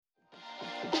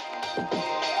Welcome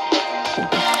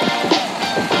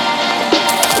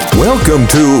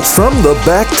to From the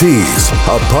Back Tees,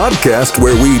 a podcast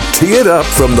where we tee it up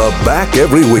from the back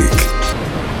every week.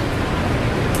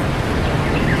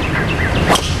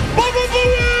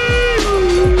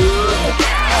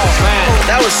 Man,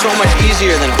 that was so much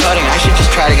easier than putting. I should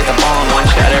just try to get the ball in one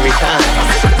shot every time.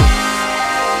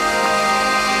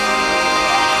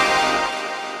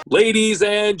 Ladies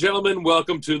and gentlemen,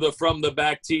 welcome to the From the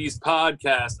Back Tees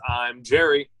podcast. I'm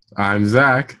Jerry. I'm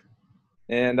Zach.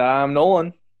 And I'm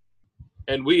Nolan.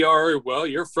 And we are, well,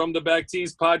 you're From the Back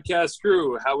Tees podcast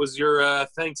crew. How was your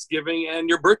Thanksgiving and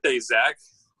your birthday, Zach?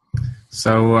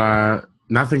 So,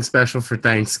 nothing special for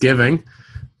Thanksgiving,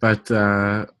 but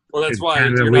well, that's why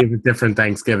we have a different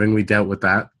Thanksgiving. We dealt with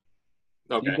that.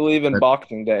 Okay. You believe in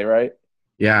Boxing Day, right?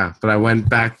 Yeah, but I went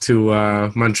back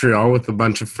to Montreal with a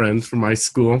bunch of friends from my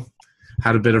school.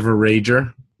 Had a bit of a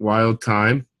rager, wild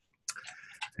time.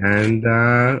 And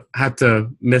had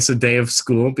to miss a day of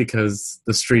school because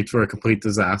the streets were a complete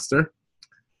disaster.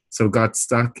 So got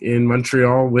stuck in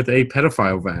Montreal with a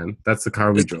pedophile van. That's the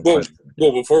car we drove.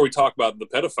 Well, before we talk about the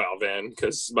pedophile van,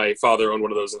 because my father owned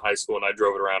one of those in high school and I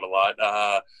drove it around a lot.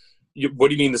 What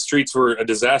do you mean the streets were a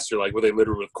disaster? Like, were they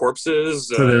littered with corpses?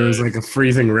 So there was like a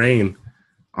freezing rain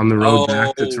on the road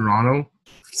back to Toronto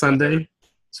Sunday.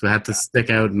 So we had to stick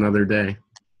out another day.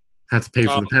 Had to pay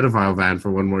for the pedophile van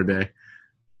for one more day.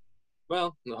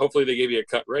 Well, hopefully they gave you a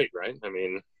cut rate, right? I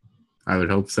mean, I would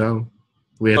hope so.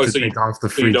 We had to take off the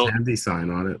free candy sign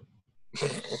on it.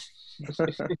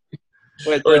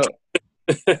 Wait,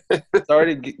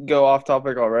 sorry to go off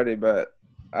topic already, but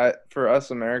for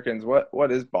us Americans,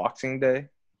 what is Boxing Day,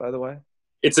 by the way?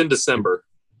 It's in December.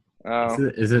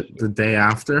 Oh. Is it the day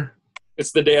after?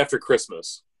 It's the day after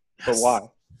Christmas. But why?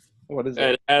 What is it?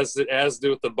 And it has to do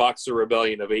with the Boxer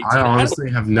Rebellion of 18. I honestly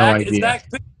have no idea. Zach,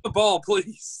 pick the ball,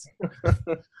 please.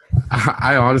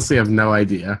 I honestly have no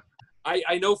idea.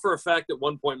 I know for a fact at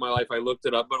one point in my life I looked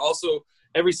it up, but also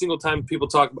every single time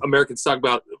Americans talk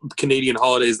about Canadian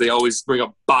holidays, they always bring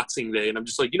up Boxing Day, and I'm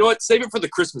just like, you know what? Save it for the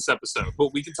Christmas episode,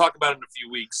 but we can talk about it in a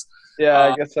few weeks. Yeah,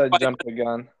 I guess I jumped the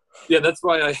gun. Yeah, that's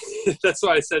why I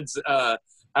said,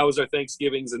 how was our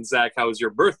Thanksgivings, and Zach, how was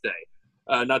your birthday?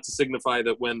 Not to signify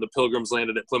that when the Pilgrims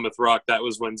landed at Plymouth Rock, that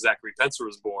was when Zachary Pencer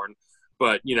was born.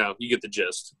 But, you know, you get the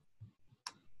gist.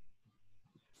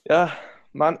 Yeah,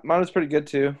 mine was pretty good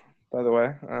too, by the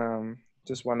way.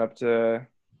 Just went up to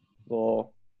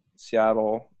little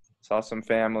Seattle, saw some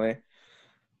family. It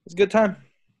was a good time.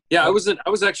 Yeah, I was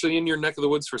actually in your neck of the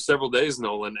woods for several days,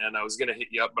 Nolan, and I was going to hit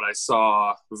you up, but I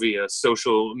saw via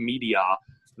social media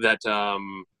that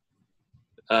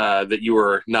that you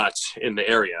were not in the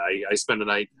area. I spent a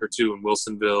night or two in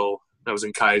Wilsonville. I was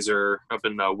in Kaiser, up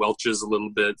in Welch's a little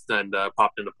bit, and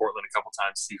popped into Portland a couple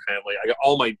times to see family. I got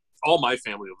all my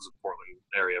family was in Portland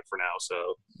area for now.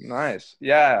 So nice.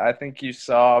 Yeah, I think you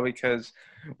saw because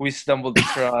we stumbled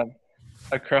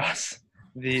across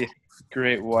the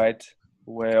great white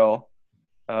whale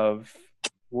of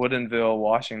Woodinville,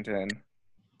 Washington.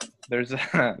 There's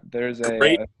a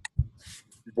great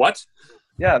what?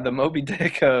 Yeah, the Moby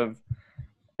Dick of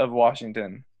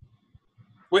Washington.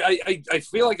 Wait, I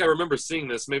feel like I remember seeing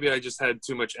this. Maybe I just had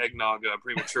too much eggnog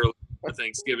prematurely for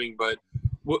Thanksgiving. But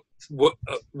what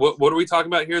are we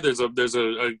talking about here? There's a.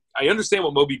 I understand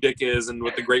what Moby Dick is and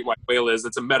what the great white whale is.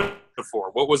 It's a metaphor.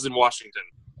 What was in Washington?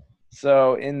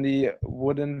 So in the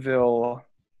Woodinville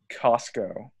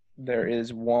Costco, there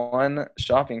is one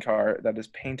shopping cart that is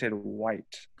painted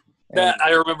white. I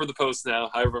remember the post now.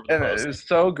 And it was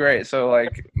so great. So,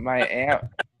 like, my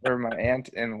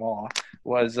aunt-in-law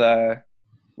was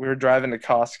we were driving to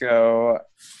Costco.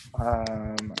 I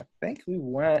think we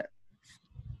went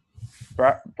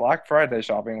Black Friday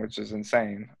shopping, which is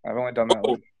insane. I've only done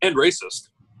that. And racist.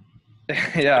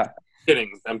 Yeah.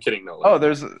 I'm kidding, Nolan. Oh,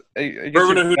 there's for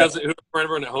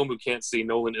everyone at home who can't see,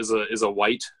 Nolan is a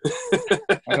white.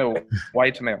 I'm a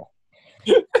white male.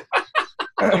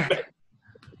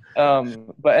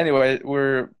 But anyway,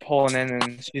 we're pulling in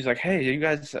and she's like, hey, you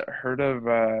guys heard of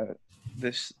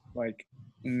this like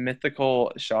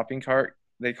mythical shopping cart?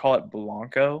 They call it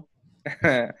Blanco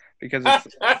because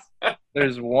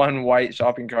there's one white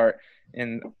shopping cart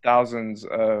in thousands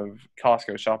of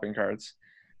Costco shopping carts.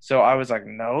 So I was like,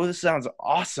 no, this sounds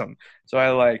awesome. So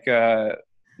I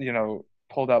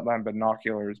pulled out my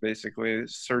binoculars, basically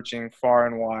searching far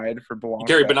and wide for Blanco. You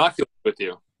carry binoculars with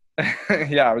you?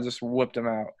 Yeah, I just whipped them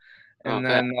out. And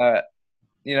then,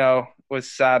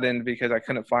 was saddened because I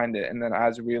couldn't find it. And then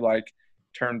as we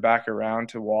turned back around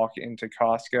to walk into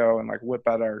Costco and whip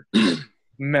out our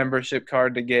membership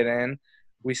card to get in,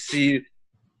 we see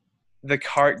the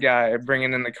cart guy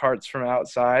bringing in the carts from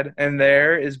outside, and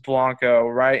there is Blanco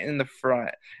right in the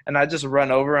front. And I just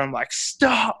run over. I'm like,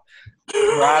 stop!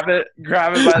 Grab it by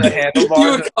the handlebars.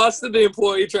 You accosted the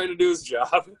employee trying to do his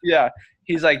job. Yeah.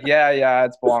 He's like, yeah,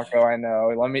 it's Blanco. I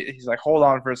know. He's like, hold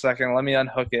on for a second. Let me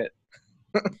unhook it.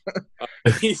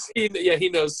 He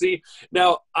knows. See,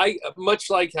 now I much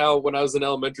like how when I was in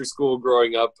elementary school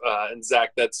growing up, and Zach,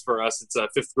 that's for us. It's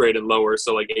 5th grade and lower,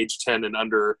 so like age 10 and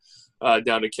under,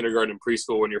 down to kindergarten and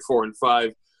preschool when you're 4 and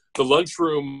 5. The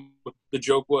lunchroom, the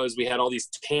joke was we had all these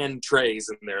tan trays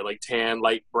in there, like tan,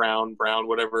 light brown,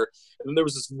 whatever. And then there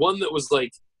was this one that was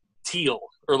like teal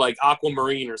or like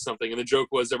aquamarine or something. And the joke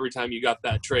was every time you got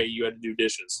that tray, you had to do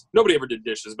dishes. Nobody ever did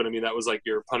dishes, but I mean, that was like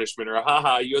your punishment or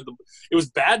it was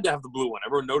bad to have the blue one.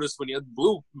 Everyone noticed when you had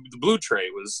the blue tray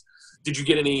did you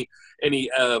get any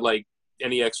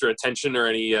extra attention or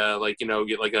any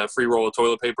get like a free roll of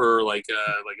toilet paper or like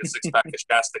a 6-pack of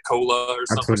Shasta Cola or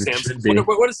something?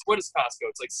 What is Costco?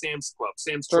 It's like Sam's Club,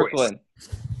 Sam's Choice.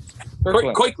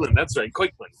 Koikland, that's right,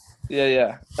 Koikland.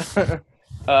 Yeah.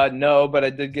 No, but I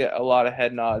did get a lot of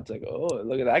head nods. Like, oh,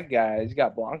 look at that guy. He's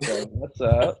got Blanco. What's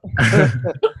up?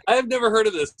 I have never heard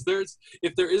of this.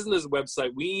 If there isn't this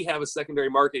website, we have a secondary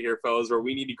market here, fellas, where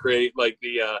we need to create like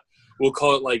we'll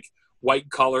call it like white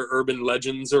collar urban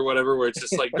legends or whatever, where it's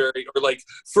just like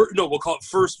we'll call it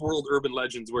first world urban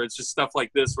legends, where it's just stuff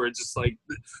like this, where it's just like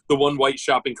the one white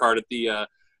shopping cart at the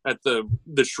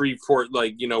Shreveport,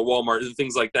 Walmart and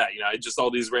things like that. Just all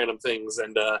these random things.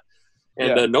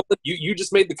 No, you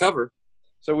just made the cover.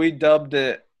 So we dubbed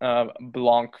it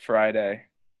Blanc Friday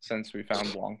since we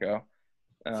found Blanco.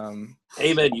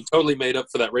 Hey man, you totally made up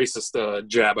for that racist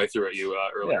jab I threw at you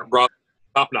earlier. Yeah.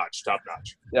 Top notch.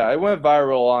 Yeah, it went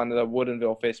viral on the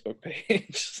Woodinville Facebook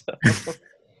page. So.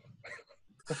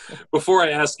 Before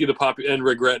I ask you and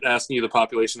regret asking you the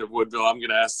population of Woodville, I'm going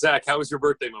to ask Zach, how was your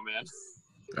birthday, my man?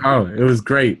 Oh, it was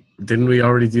great. Didn't we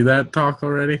already do that talk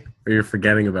already? Or you're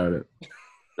forgetting about it?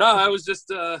 No, I was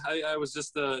just.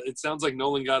 It sounds like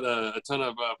Nolan got a ton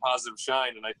of positive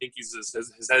shine, and I think his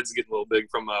head's getting a little big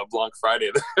from Blanc Friday.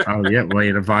 Oh yeah, well,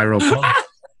 you had a viral post.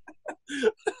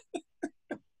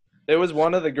 It was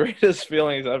one of the greatest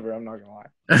feelings ever. I'm not gonna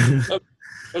lie.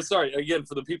 I'm sorry again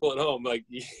for the people at home. Like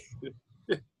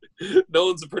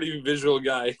Nolan's a pretty visual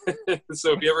guy,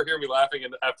 so if you ever hear me laughing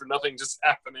and after nothing just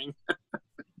happening.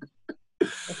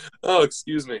 Oh,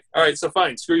 excuse me. All right, so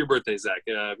fine. Screw your birthday, Zach.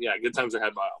 Yeah, good times are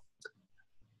had by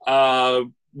all.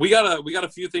 We got a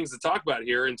few things to talk about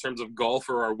here in terms of golf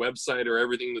or our website or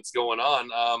everything that's going on.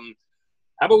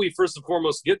 How about we first and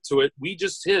foremost get to it? We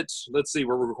just hit. Let's see.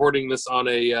 We're recording this on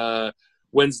a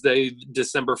Wednesday,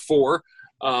 December 4.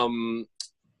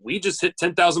 We just hit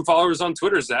 10,000 followers on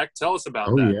Twitter. Zach, tell us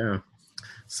about that. Oh yeah.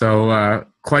 So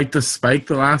quite the spike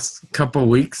the last couple of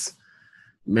weeks.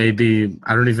 Maybe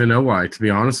I don't even know why, to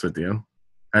be honest with you.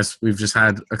 As we've just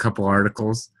had a couple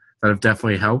articles that have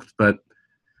definitely helped, but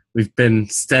we've been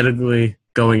steadily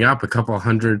going up a couple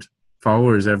hundred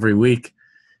followers every week.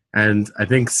 And I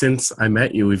think since I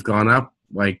met you, we've gone up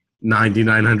like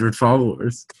 9,900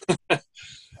 followers.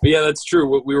 Yeah, that's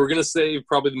true. We were going to save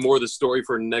probably more of the story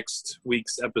for next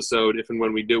week's episode, if and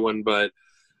when we do one. But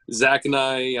Zach and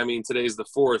I mean, today's the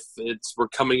 4th. We're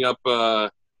coming up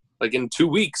like in 2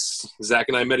 weeks. Zach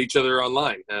and I met each other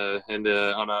online and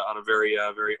on a very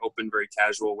very open, very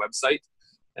casual website.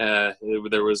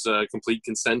 There was complete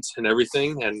consent and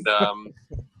everything. And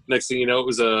next thing you know, it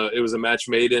was a match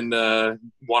made in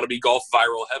wannabe golf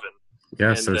viral heaven. Yeah,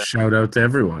 and, so shout out to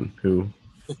everyone who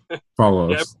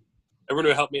follows. Yeah, everyone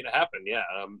who helped me to happen. Yeah,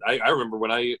 I remember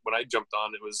when I jumped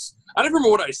on, it was, I don't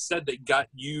remember what I said that got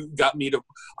me to.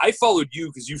 I followed you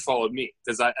because you followed me,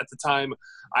 because at the time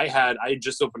I had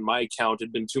just opened my account.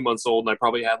 It'd been 2 months old, and I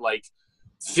probably had like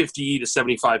 50 to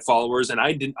 75 followers, and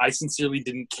I sincerely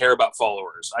didn't care about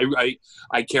followers.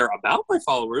 I care about my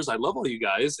followers. I love all you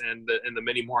guys, and the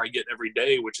many more I get every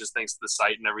day, which is thanks to the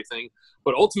site and everything.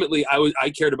 But ultimately, I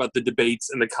cared about the debates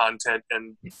and the content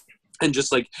and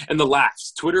just like, and the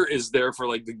laughs. Twitter is there for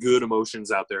like the good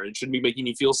emotions out there. It shouldn't be making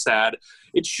you feel sad.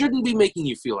 It shouldn't be making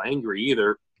you feel angry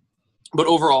either. But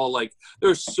overall, like,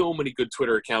 there's so many good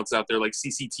Twitter accounts out there, like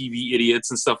CCTV idiots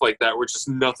and stuff like that, where it's just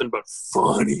nothing but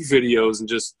funny videos and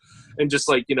just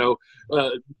like,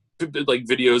 like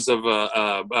videos of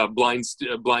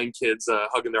blind kids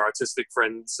hugging their autistic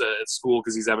friends at school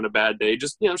because he's having a bad day.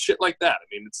 Just, shit like that. I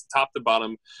mean, it's top to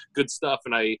bottom good stuff.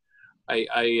 And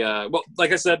well,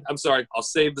 like I said, I'm sorry, I'll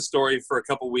save the story for a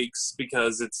couple weeks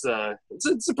because it's a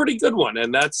pretty good one.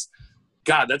 And that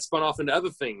spun off into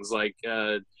other things. Like,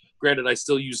 granted, I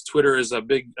still use Twitter as a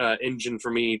big engine for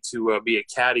me to be a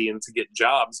caddy and to get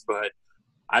jobs, but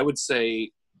I would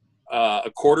say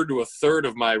a quarter to a third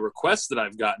of my requests that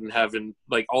I've gotten haven't,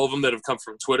 like all of them that have come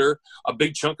from Twitter, a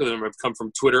big chunk of them have come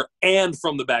from Twitter and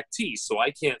from the back tees. So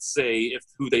I can't say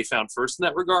who they found first in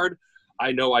that regard.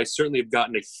 I know I certainly have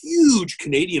gotten a huge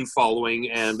Canadian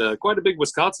following and quite a big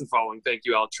Wisconsin following. Thank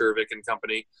you, Al Chervik and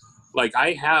company. Like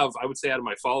I would say out of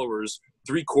my followers,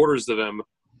 3/4 of them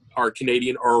are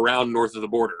Canadian or around north of the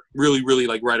border. Really, really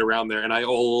like right around there. And I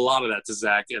owe a lot of that to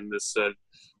Zach and this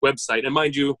website. And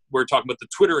mind you, we're talking about the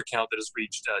Twitter account that has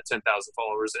reached 10,000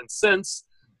 followers. And since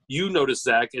you noticed,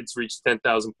 Zach, it's reached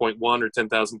 10,000.1 or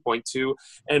 10,000.2.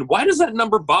 And why does that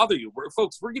number bother you?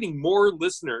 We're getting more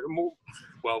listeners,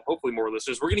 hopefully more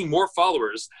listeners. We're getting more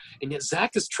followers. And yet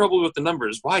Zach is troubled with the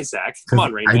numbers. Why, Zach? Come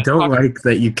on, Rain. I don't like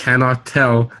that you cannot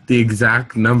tell the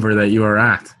exact number that you are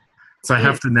at. So I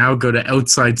have to now go to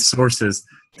outside sources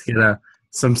to get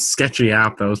some sketchy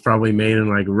app that was probably made in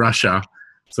like Russia,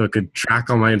 so it could track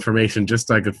all my information just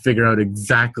so I could figure out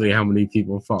exactly how many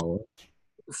people follow.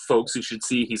 Folks, you should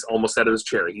see he's almost out of his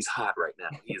chair. He's hot right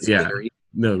now. He's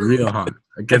real hot.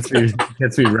 It gets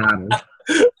me rattled.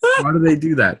 Why do they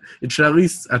do that? It should at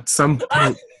least at some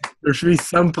point there should be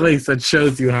some place that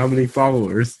shows you how many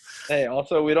followers. Hey,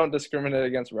 also we don't discriminate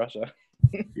against Russia.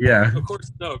 Yeah. Of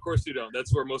course you don't.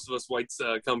 That's where most of us whites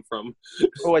come from.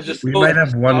 Oh, we might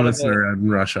have one listener in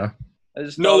Russia. I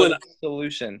just know a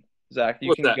solution, Zach.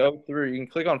 You can go through. You can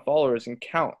click on followers and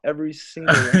count every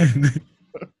single one.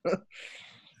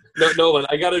 No, Nolan,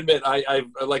 I gotta admit, I've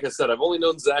like I said, I've only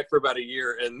known Zach for about a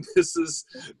year, and this is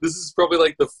probably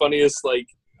like the funniest, like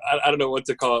I don't know what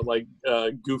to call it, like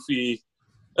goofy.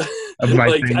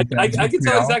 Like I can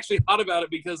tell he's actually hot about it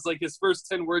because like his first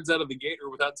 10 words out of the gate are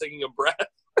without taking a breath,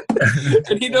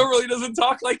 and he normally doesn't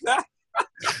talk like that.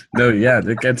 No, yeah,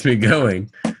 that gets me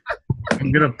going.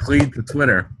 I'm gonna plead to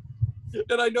Twitter.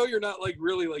 And I know you're not like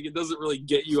really like it doesn't really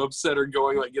get you upset or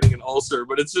going like getting an ulcer,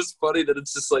 but it's just funny that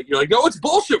it's just like you're like, no, it's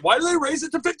bullshit. Why do they raise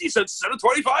it to 50 cents instead of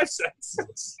 25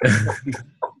 cents?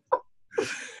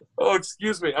 Oh,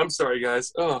 excuse me. I'm sorry,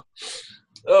 guys.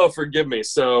 Oh, forgive me.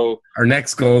 So our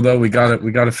next goal, though, we got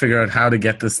to figure out how to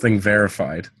get this thing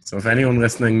verified. So if anyone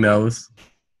listening knows,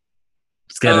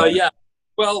 just get it. Yeah.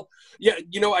 Well, yeah.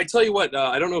 You know, I tell you what.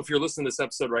 I don't know if you're listening to this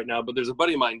episode right now, but there's a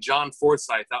buddy of mine, John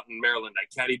Forsyth, out in Maryland. I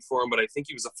caddied for him, but I think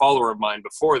he was a follower of mine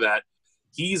before that.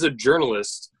 He's a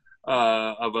journalist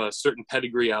of a certain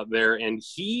pedigree out there, and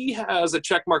he has a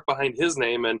check mark behind his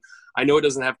name. And I know it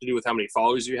doesn't have to do with how many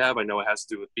followers you have. I know it has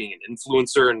to do with being an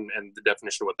influencer and the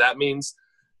definition of what that means.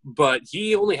 But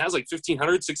he only has like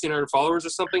 1,500, 1,600 followers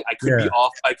or something. I could be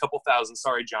off by a couple thousand.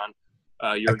 Sorry, John.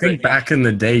 I think back in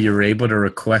the day, you were able to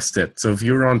request it. So if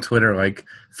you were on Twitter like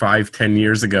 5-10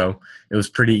 years ago, it was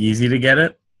pretty easy to get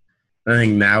it. I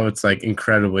think now it's like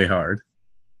incredibly hard.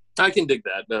 I can dig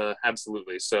that.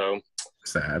 Absolutely. So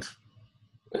sad.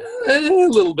 A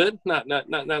little bit, not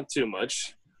too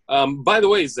much. By the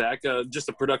way, Zach, just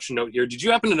a production note here. Did you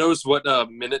happen to notice what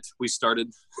minute we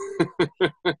started?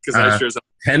 Because I sure as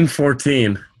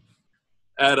 10:14.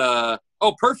 At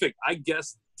perfect. I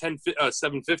guessed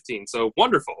 7:15. So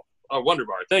wonderful. Wonder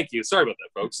bar. Thank you. Sorry about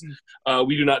that, folks.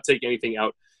 We do not take anything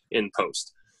out in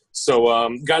post. So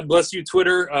God bless you,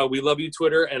 Twitter. We love you,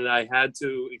 Twitter. And I had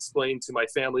to explain to my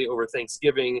family over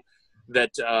Thanksgiving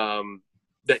that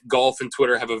that golf and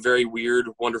Twitter have a very weird,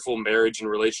 wonderful marriage and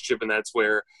relationship, and that's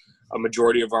where a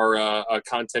majority of our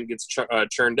content gets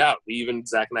churned out.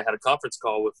 Zach and I had a conference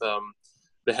call with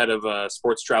the head of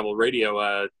Sports Travel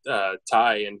Radio,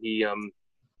 Ty, and he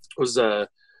was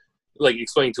like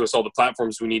explaining to us all the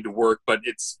platforms we need to work, but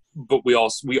we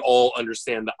all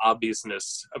understand the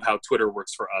obviousness of how Twitter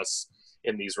works for us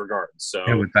in these regards.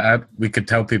 So with that, we could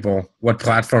tell people what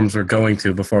platforms we're going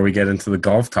to before we get into the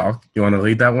golf talk. You want to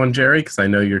lead that one, Jerry? Because I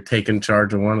know you're taking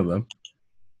charge of one of them.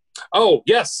 Oh,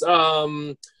 yes.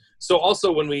 So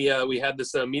also when we had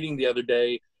this meeting the other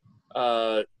day,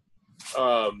 Ty,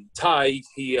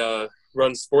 he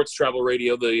runs Sports Travel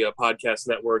Radio, the podcast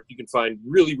network. You can find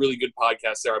really, really good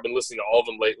podcasts there. I've been listening to all of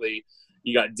them lately.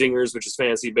 You got Dingers, which is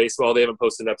fantasy baseball. They haven't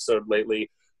posted an episode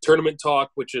lately. Tournament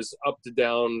Talk, which is up to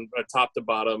down, top to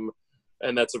bottom,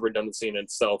 and that's a redundancy in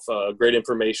itself. Great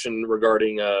information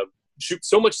regarding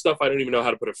so much stuff I don't even know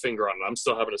how to put a finger on. I'm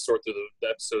still having to sort through the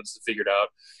episodes to figure it out.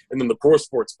 And then the Poor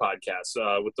Sports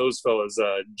Podcast with those fellas,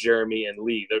 Jeremy and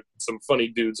Lee. They're some funny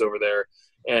dudes over there.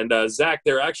 And Zach,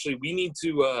 we need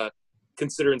to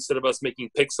consider, instead of us making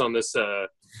picks on this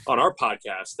on our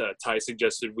podcast, Ty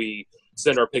suggested we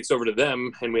send our picks over to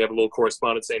them, and we have a little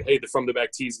correspondence saying, hey, the From the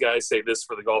Back Tees guys say this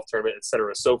for the golf tournament, et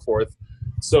cetera, so forth.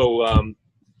 So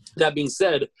that being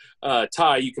said,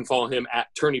 Ty, you can follow him at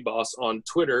TourneyBoss on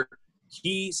Twitter.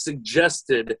 He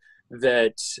suggested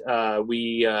that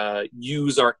we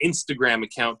use our Instagram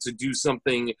account to do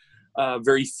something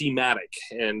very thematic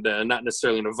and not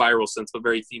necessarily in a viral sense, but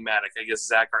very thematic. I guess,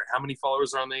 Zach, how many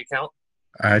followers are on the account?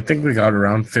 I think we got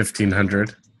around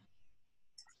 1,500.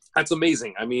 That's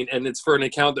amazing. I mean, and it's for an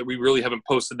account that we really haven't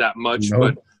posted that much,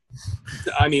 Nope. but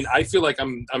I mean, I feel like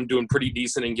I'm doing pretty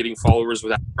decent in getting followers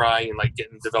without trying and like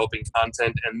developing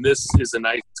content. And this is a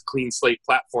nice clean slate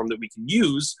platform that we can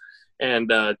use.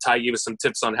 And Ty gave us some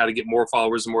tips on how to get more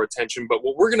followers and more attention. But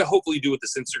what we're going to hopefully do with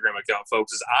this Instagram account,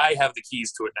 folks, is I have the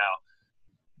keys to it now.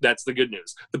 That's the good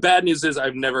news. The bad news is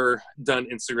I've never done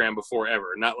Instagram before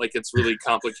ever. Not like it's really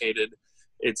complicated.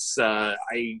 It's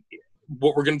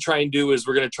what we're going to try and do is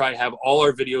we're going to try and have all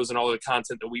our videos and all the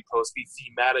content that we post be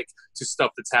thematic to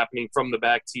stuff that's happening from the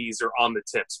back tees or on the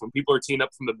tips. When people are teeing up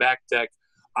from the back deck,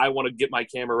 I want to get my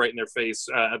camera right in their face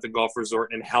at the golf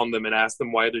resort and hound them and ask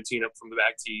them why they're teeing up from the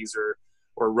back tees or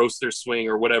roast their swing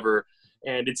or whatever.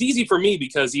 And it's easy for me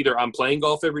because either I'm playing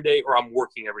golf every day or I'm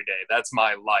working every day. That's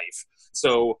my life.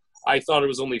 So I thought it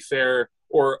was only fair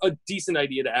or a decent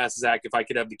idea to ask Zach if I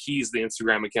could have the keys to the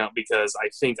Instagram account, because I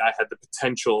think I had the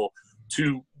potential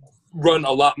to run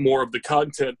a lot more of the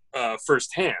content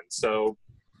firsthand. So,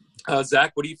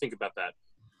 Zach, what do you think about that?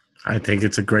 I think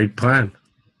it's a great plan.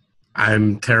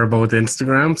 I'm terrible with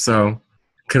Instagram, so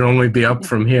can only be up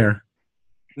from here.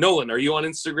 Nolan, are you on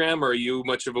Instagram, or are you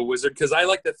much of a wizard? Because I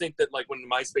like to think that, like, when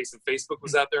MySpace and Facebook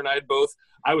was out there and I had both,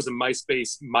 I was a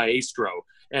MySpace maestro.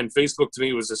 And Facebook to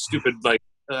me was a stupid, like,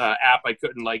 app I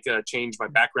couldn't change my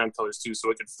background colors to so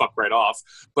it could fuck right off.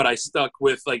 But I stuck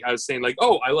with, like, I was saying, like,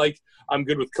 oh, I'm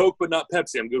good with Coke but not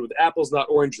Pepsi. I'm good with apples, not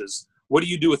oranges. What do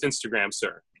you do with Instagram,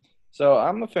 sir? So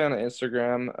I'm a fan of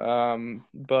Instagram,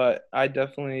 but I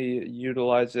definitely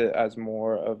utilize it as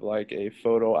more of like a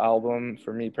photo album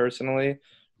for me personally,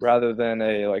 rather than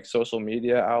a like social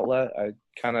media outlet. I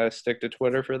kind of stick to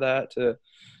Twitter for that to,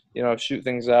 shoot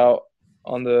things out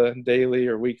on the daily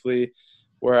or weekly.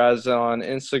 Whereas on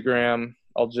Instagram,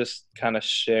 I'll just kind of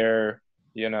share,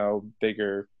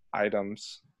 bigger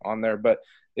items on there. But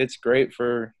it's great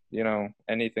for,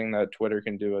 anything that Twitter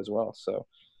can do as well. So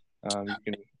you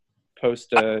can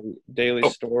post a daily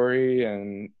story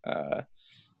and,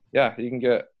 you can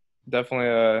get definitely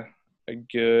a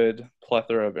good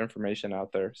plethora of information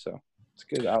out there. So it's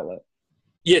a good outlet.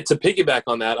 Yeah, to piggyback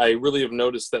on that, I really have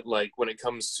noticed that, like, when it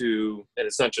comes to, and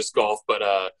it's not just golf, but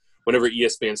whenever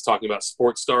ESPN's talking about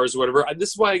sports stars or whatever, this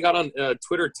is why I got on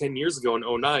Twitter 10 years ago in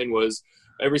 2009, was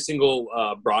every single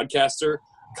broadcaster,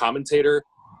 commentator,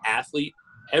 athlete,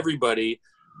 everybody,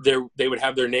 they would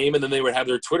have their name and then they would have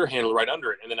their Twitter handle right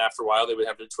under it. And then after a while, they would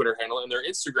have their Twitter handle and their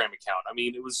Instagram account. I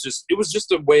mean, it was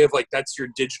just a way of, like, that's your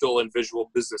digital and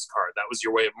visual business card. That was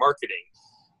your way of marketing.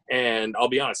 And I'll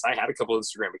be honest, I had a couple of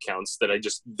Instagram accounts that I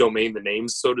just domained the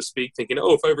names, so to speak, thinking,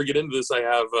 oh, if I ever get into this, I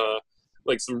have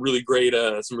some really great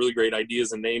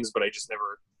ideas and names, but I just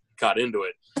never got into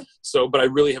it. So, but I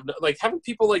really have, like, haven't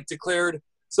people, like, declared,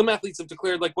 some athletes have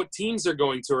declared, like, what teams they're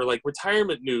going to, or, like,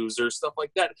 retirement news or stuff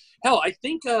like that. Hell, I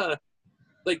think,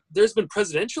 there's been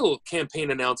presidential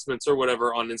campaign announcements or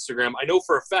whatever on Instagram. I know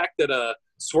for a fact that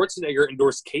Schwarzenegger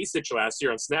endorsed Kasich last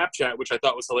year on Snapchat, which I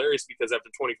thought was hilarious because after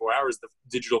 24 hours, the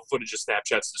digital footage of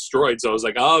Snapchat's destroyed. So I was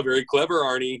like, oh, very clever,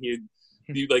 Arnie.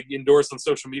 You like endorse on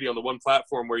social media on the one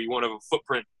platform where you won't have a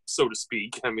footprint, so to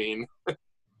speak. I mean,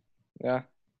 yeah.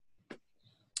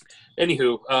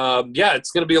 Anywho,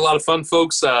 it's going to be a lot of fun,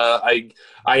 folks. I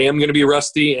am going to be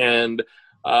rusty, and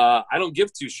I don't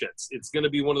give two shits. It's going to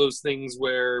be one of those things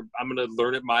where I'm going to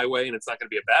learn it my way, and it's not going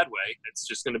to be a bad way. It's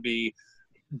just going to be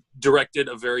directed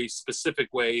a very specific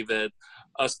way that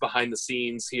us behind the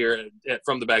scenes here at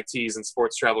From the Back Tees and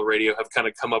Sports Travel Radio have kind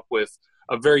of come up with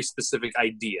a very specific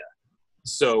idea.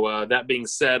 So that being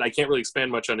said, I can't really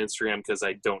expand much on Instagram because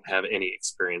I don't have any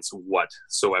experience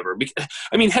whatsoever.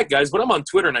 I mean, heck, guys, when I'm on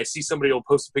Twitter and I see somebody will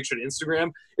post a picture to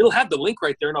Instagram, it'll have the link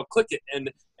right there and I'll click it.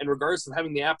 And regardless of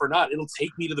having the app or not, it'll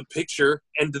take me to the picture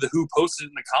and to the who posted it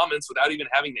in the comments without even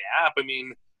having the app. I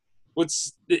mean,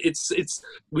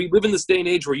 we live in this day and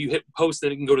age where you hit post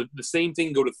and it can go to the same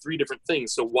thing, go to 3 different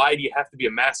things. So why do you have to be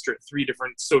a master at 3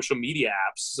 different social media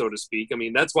apps, so to speak? I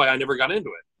mean, that's why I never got into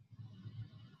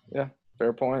it. Yeah.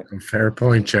 Fair point. Fair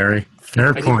point, Jerry.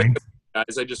 Fair point.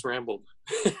 Guys, I just rambled.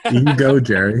 You go,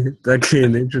 Jerry. That could be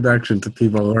an introduction to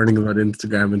people learning about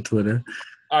Instagram and Twitter.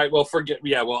 All right. Well,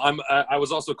 I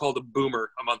was also called a boomer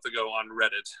a month ago on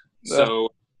Reddit. So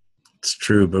it's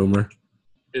true, boomer.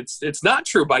 It's not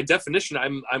true by definition.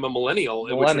 I'm a millennial.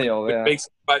 Which makes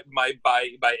by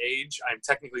age, I'm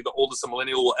technically the oldest a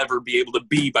millennial will ever be able to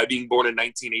be by being born in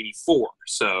 1984.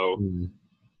 So.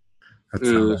 That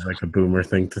sounded like a boomer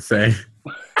thing to say.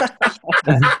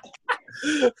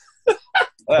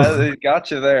 They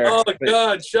got you there. Oh,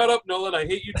 God. Shut up, Nolan. I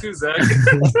hate you too, Zach.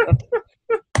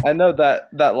 I know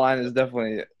that line is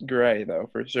definitely gray, though,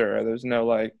 for sure. There's no,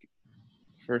 like,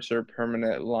 for sure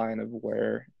permanent line of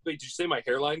where. Wait, did you say my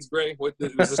hairline's gray? What,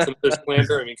 was this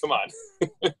slander? I mean, come on.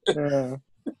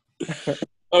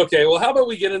 Okay, well, how about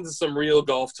we get into some real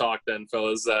golf talk then,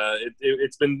 fellas?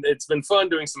 It's been fun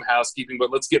doing some housekeeping, but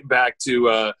let's get back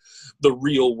to the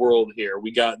real world here.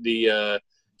 We got the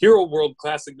Hero World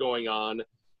Classic going on,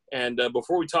 and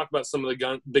before we talk about some of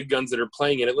the big guns that are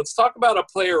playing in it, let's talk about a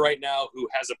player right now who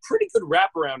has a pretty good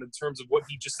wraparound in terms of what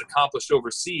he just accomplished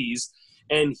overseas,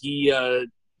 and he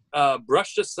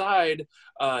brushed aside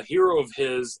a hero of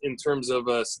his in terms of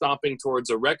stomping towards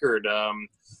a record.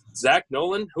 Zach,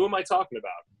 Nolan, who am I talking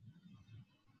about?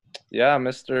 Yeah,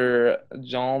 Mr.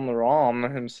 Jon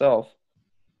Rahm himself.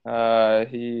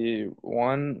 He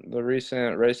won the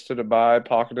recent race to Dubai,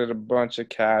 pocketed a bunch of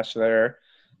cash there.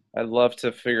 I'd love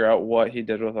to figure out what he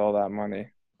did with all that money.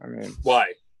 I mean,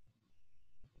 why?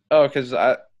 Oh, because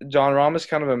Jon Rahm is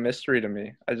kind of a mystery to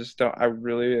me. I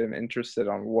really am interested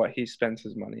on what he spends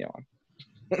his money on.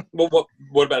 Well,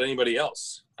 what about anybody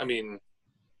else? I mean,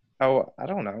 I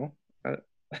don't know.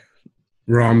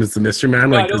 Rahm is the mystery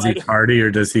man. Like, does he party or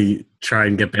does he try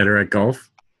and get better at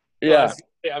golf? Yeah.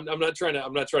 I'm not trying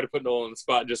to put Nolan on the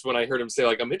spot. Just when I heard him say,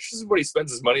 like, I'm interested in what he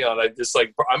spends his money on, I'm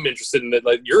interested in it.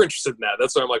 Like, you're interested in that.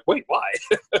 That's why I'm like, wait, why?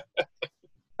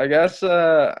 I guess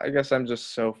I'm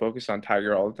just so focused on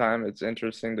Tiger all the time. It's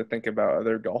interesting to think about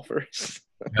other golfers.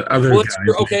 Other guys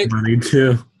make money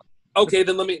too. Okay,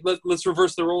 then let's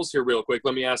reverse the roles here real quick.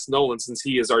 Let me ask Nolan, since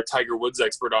he is our Tiger Woods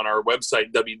expert on our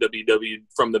website,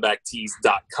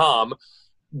 www.fromthebackttees.com.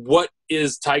 What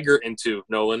is Tiger into,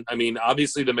 Nolan? I mean,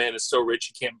 obviously the man is so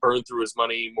rich he can't burn through his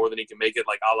money more than he can make it,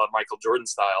 like a la Michael Jordan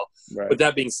style. Right. But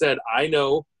that being said, I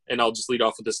know, and I'll just lead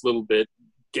off with this little bit,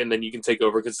 and then you can take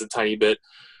over because it's a tiny bit.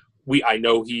 I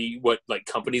know what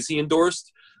companies he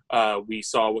endorsed. We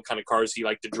saw what kind of cars he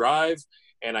liked to drive,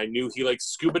 and I knew he liked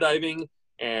scuba diving.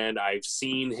 And I've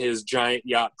seen his giant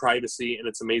yacht Privacy, and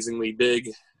it's amazingly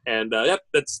big. And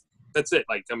that's it.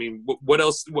 Like, I mean, what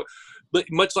else?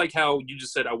 Much like how you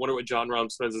just said, I wonder what Jon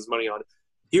Rahm spends his money on.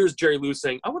 Here's Jerry Lou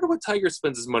saying, I wonder what Tiger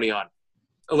spends his money on.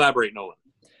 Elaborate, Nolan.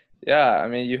 Yeah, I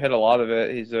mean, you hit a lot of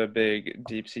it. He's a big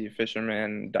deep sea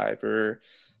fisherman, diver,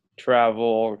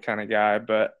 travel kind of guy.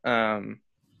 But I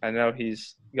know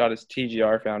he's got his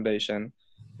TGR Foundation,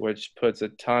 which puts a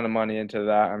ton of money into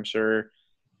that. I'm sure.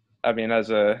 I mean, as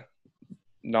a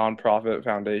nonprofit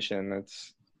foundation,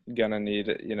 it's gonna need,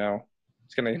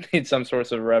 it's gonna need some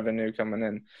source of revenue coming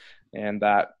in, and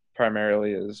that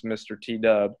primarily is Mr.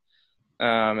 T-Dub.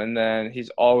 And then he's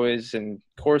always in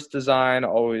course design,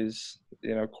 always,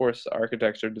 course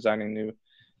architecture, designing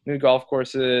new golf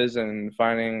courses and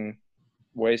finding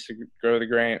ways to grow the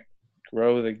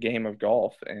game of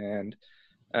golf. And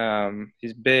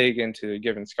he's big into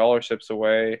giving scholarships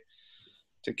away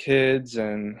to kids,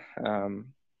 and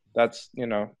that's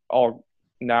all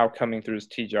now coming through his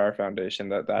TGR Foundation.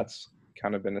 That's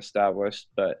kind of been established,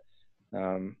 but he's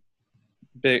a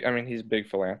big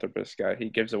philanthropist guy. He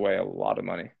gives away a lot of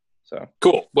money. So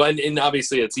cool. Well, and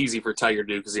obviously it's easy for Tiger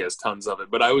to do because he has tons of it.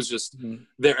 But I was just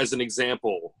there as an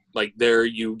example. Like, there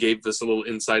you gave this a little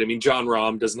insight. I mean, Jon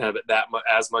Rahm doesn't have it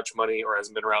as much money or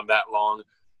hasn't been around that long.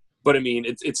 But, I mean,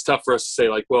 it's tough for us to say,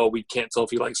 like, well, we can't tell if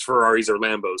he likes Ferraris or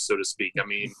Lambos, so to speak. I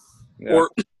mean, yeah.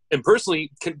 And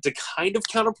personally, to kind of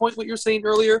counterpoint what you're saying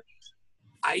earlier,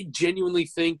 I genuinely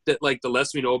think that, like, the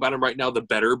less we know about him right now, the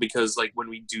better, because, like, when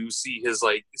we do see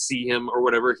him or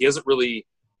whatever, he hasn't really,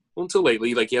 well, until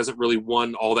lately, like, he hasn't really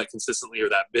won all that consistently or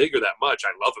that big or that much. I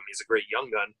love him. He's a great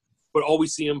young gun. But all we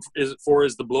see him is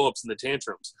the blow-ups and the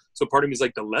tantrums. So part of me is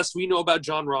like, the less we know about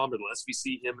Jon Rahm, the less we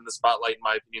see him in the spotlight, in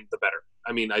my opinion, the better.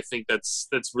 I mean, I think that's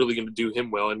really going to do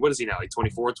him well. And what is he now, like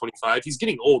 24, 25? He's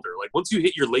getting older. Like, once you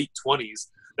hit your late 20s,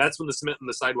 that's when the cement and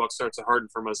the sidewalk starts to harden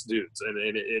for most dudes. And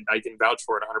I can vouch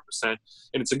for it 100%.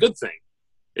 And it's a good thing.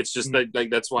 It's just that, like,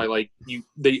 that's why, like,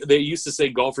 they used to say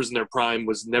golfers in their prime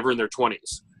was never in their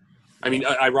 20s. I mean,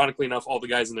 ironically enough, all the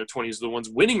guys in their 20s are the ones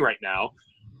winning right now.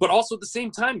 But also at the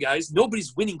same time, guys,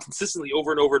 nobody's winning consistently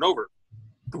over and over and over.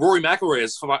 Rory McIlroy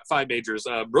has 5 majors.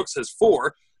 Brooks has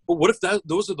 4. But what if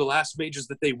those are the last majors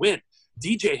that they win?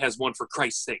 DJ has 1, for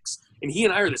Christ's sakes. And he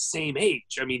and I are the same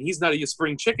age. I mean, he's not a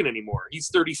spring chicken anymore. He's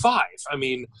 35. I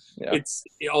mean, It's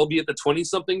albeit the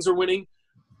 20-somethings are winning,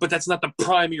 but that's not the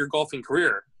prime of your golfing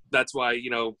career. That's why,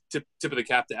 tip of the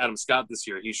cap to Adam Scott this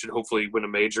year. He should hopefully win a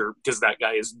major because that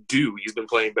guy is due. He's been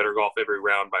playing better golf every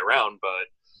round by round, but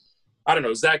I don't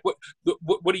know, Zach.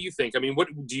 What do you think? I mean, what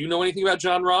do you know anything about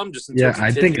John Rahm? Just in Yeah, terms of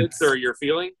I think tidbits or your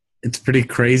feeling? it's pretty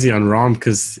crazy on Rahm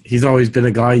because he's always been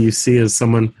a guy you see as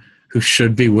someone who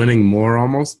should be winning more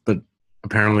almost, but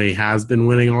apparently has been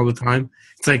winning all the time.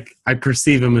 It's like I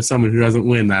perceive him as someone who doesn't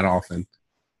win that often.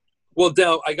 Well,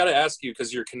 Dell, I got to ask you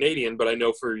because you're Canadian, but I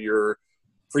know for your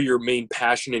main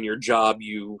passion in your job,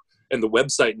 you and the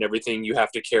website and everything, you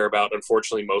have to care about,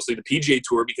 unfortunately, mostly the PGA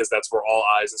Tour because that's where all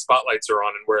eyes and spotlights are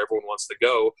on and where everyone wants to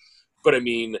go. But I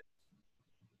mean,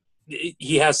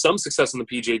 he has some success on the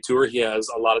PGA Tour. He has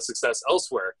a lot of success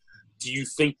elsewhere. Do you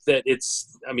think that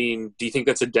do you think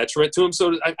that's a detriment to him?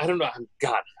 So I don't know.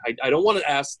 God, I don't want to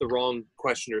ask the wrong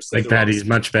question or say Like that he's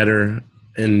much better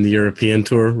in the European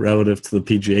Tour relative to the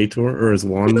PGA Tour, or has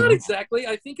won? Not exactly.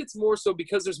 I think it's more so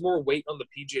because there's more weight on the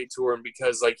PGA Tour and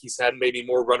because like he's had maybe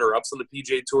more runner-ups on the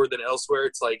PGA Tour than elsewhere.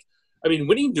 It's like, I mean,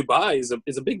 winning Dubai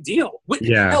is a big deal.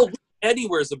 Yeah. Hell,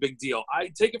 anywhere is a big deal. I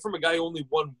take it from a guy who only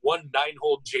won one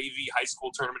 9-hole JV high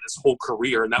school tournament his whole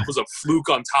career, and that was a fluke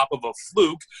on top of a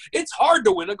fluke. It's hard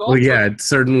to win a golf Well, yeah, tournament. it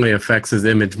certainly affects his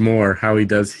image more how he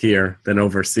does here than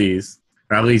overseas,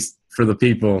 or at least for the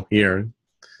people here.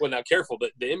 Well, now careful.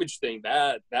 The image thing,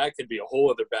 that could be a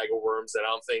whole other bag of worms that I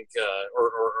don't think,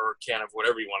 or can of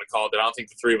whatever you want to call it, that I don't think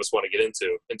the three of us want to get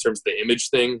into in terms of the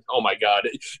image thing. Oh, my God.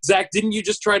 Zach, didn't you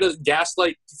just try to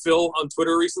gaslight Phil on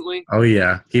Twitter recently? Oh,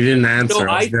 yeah. He didn't answer.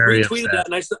 Phil, I very retweeted upset.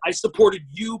 that, and I supported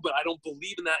you, but I don't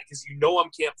believe in that because you know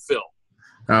I'm Camp Phil.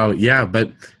 Oh, yeah,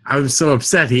 but I was so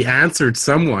upset. He answered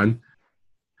someone.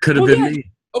 Could have been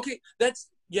me.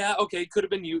 Okay, could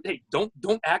have been you. Hey, don't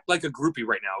act like a groupie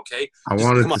right now, okay? I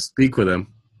wanted to speak with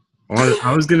him.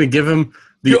 I was going to give him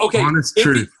the honest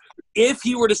truth. If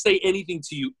he were to say anything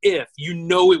to you, it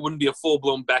wouldn't be a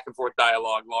full-blown back-and-forth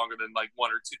dialogue longer than like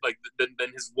one or two, like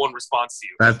than his one response to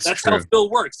you. That's true. how Phil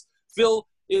works. Phil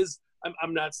is –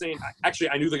 I'm not saying – actually,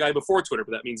 I knew the guy before Twitter,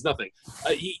 but that means nothing.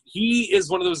 He is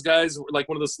one of those guys, like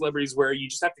one of those celebrities where you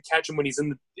just have to catch him when he's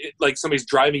like somebody's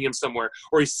driving him somewhere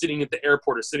or he's sitting at the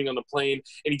airport or sitting on the plane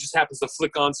and he just happens to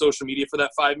flick on social media for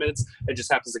that 5 minutes and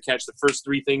just happens to catch the first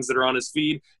three things that are on his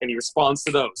feed and he responds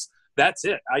to those. That's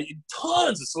it.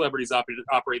 Tons of celebrities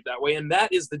operate that way, and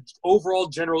that is the overall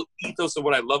general ethos of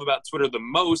what I love about Twitter the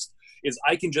most is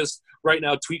I can just right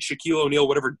now tweet Shaquille O'Neal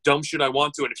whatever dumb shit I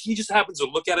want to, and if he just happens to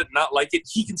look at it and not like it,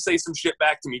 he can say some shit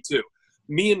back to me too.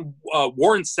 Me and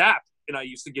Warren Sapp and I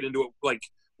used to get into it like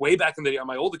way back in the day on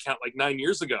my old account like 9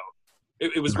 years ago.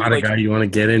 It was not like, a guy you want to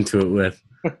get into it with.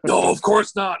 No, of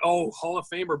course not. Oh, Hall of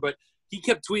Famer, but he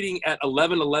kept tweeting at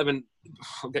 11:11.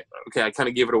 Okay, I kind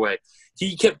of gave it away.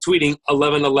 He kept tweeting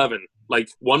 11:11, like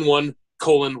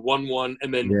 11:11,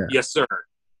 and then yes sir.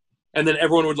 And then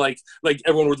everyone would like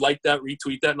that,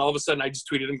 retweet that, and all of a sudden I just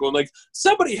tweeted and going like,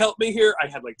 somebody help me here. I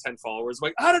had like 10 followers. I'm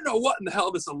like, I don't know what in the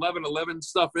hell this 11:11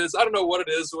 stuff is. I don't know what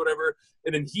it is or whatever.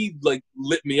 And then he like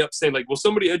lit me up saying like, will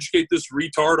somebody educate this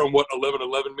retard on what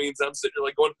 11:11 means? I'm sitting there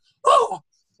like going, oh,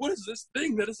 what is this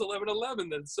thing that is 11:11?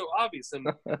 That's so obvious. And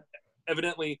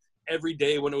evidently every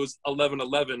day when it was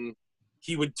 11:11,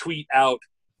 he would tweet out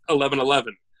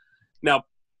 11:11. Now,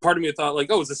 part of me thought like,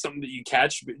 oh, is this something that you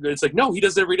catch? But it's like, no, he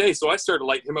does it every day. So I started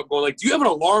lighting him up going like, do you have an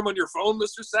alarm on your phone,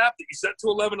 Mr. Sapp, that you set to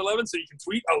 11:11 so you can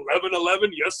tweet 11:11?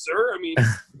 Yes, sir. I mean,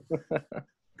 that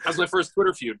was my first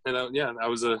Twitter feud. And that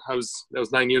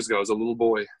was 9 years ago. I was a little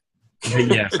boy.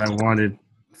 Yes, I wanted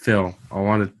Phil. I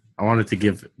wanted to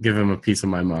give him a piece of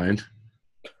my mind.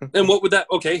 And what would that?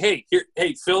 Okay,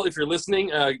 hey, Phil, if you're listening,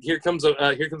 here comes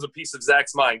a piece of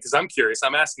Zach's mind because I'm curious.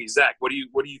 I'm asking you, Zach, what do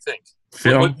you think?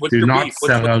 Phil, what's do not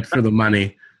sell out for the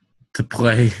money to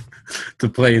play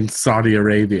in Saudi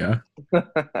Arabia.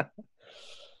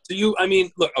 So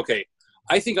look, okay,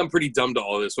 I think I'm pretty dumb to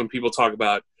all this when people talk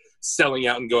about selling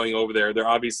out and going over there. They're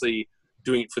obviously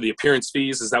doing it for the appearance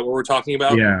fees. Is that what we're talking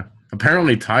about? Yeah.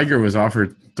 Apparently, Tiger was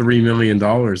offered $3 million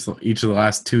each of the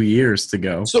last 2 years to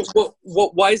go. So,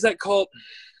 why is that called?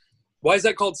 Why is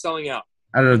that called selling out?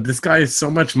 I don't know. This guy has so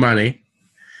much money,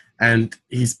 and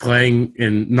he's playing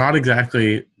in not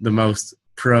exactly the most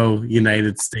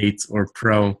pro-United States or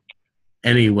pro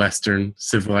any Western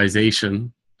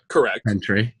civilization. Correct.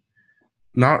 Country.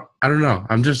 I don't know.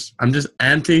 I'm just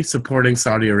anti-supporting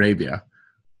Saudi Arabia.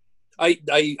 I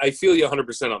feel you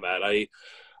 100% on that.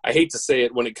 I hate to say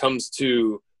it when it comes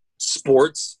to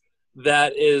sports,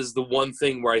 that is the one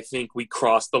thing where I think we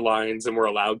cross the lines and we're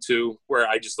allowed to, where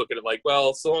I just look at it like,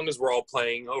 well, so long as we're all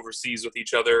playing overseas with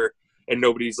each other and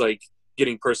nobody's like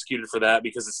getting persecuted for that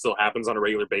because it still happens on a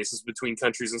regular basis between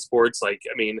countries and sports. Like,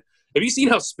 I mean, have you seen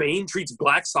how Spain treats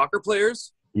black soccer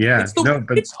players? Yeah, It's the no,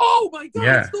 but it's oh my god,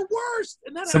 yeah, it's the worst,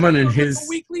 and that someone happens in on like, his a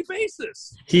weekly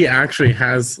basis. he actually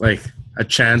has like a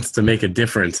chance to make a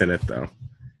difference in it though.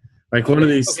 Like one of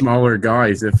these Okay. smaller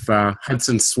guys, if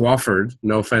Hudson Swafford,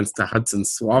 no offense to Hudson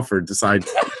Swafford, decides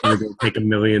to go take $1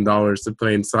 million to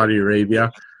play in Saudi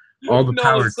Arabia, all the No,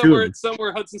 power to him.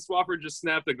 somewhere Hudson Swafford just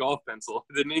snapped a golf pencil,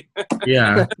 didn't he?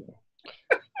 Yeah.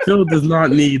 Phil does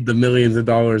not need the millions of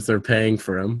dollars they're paying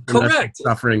for him. Unless Correct. he's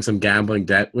suffering some gambling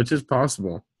debt, which is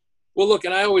possible. Well, look,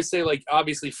 and I always say, like,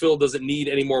 obviously Phil doesn't need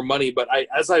any more money, but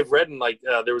as I've read in, like,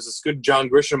 there was this good John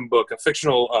Grisham book, a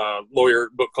fictional lawyer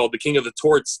book called The King of the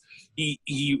Torts.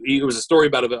 It was a story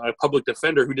about a public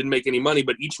defender who didn't make any money,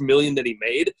 but each million that he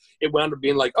made, it wound up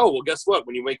being like, oh, well, guess what?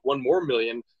 When you make one more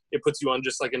million, it puts you on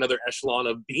just like another echelon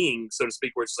of being, so to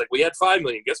speak, where it's like, we had 5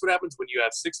 million. Guess what happens when you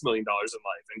have $6 million in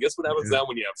life? And guess what happens now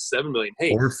when you have 7 million?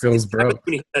 Hey, Or Phil's broke.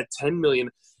 when you had 10 million,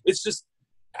 it's just,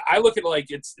 I look at it like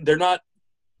they're not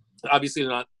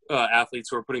athletes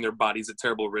who are putting their bodies at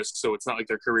terrible risk, so it's not like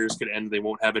their careers could end. They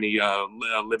won't have any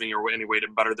living or any way to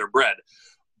butter their bread.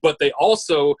 But they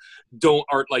also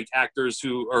aren't like actors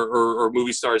who or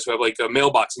movie stars who have like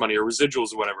mailbox money or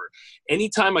residuals or whatever.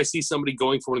 Anytime I see somebody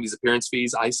going for one of these appearance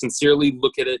fees, I sincerely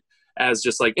look at it as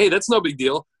just like, hey, that's no big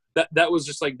deal. That was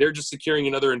just like they're just securing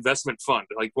another investment fund,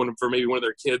 like for maybe one of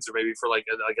their kids or maybe for like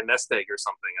a nest egg or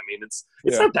something. I mean, it's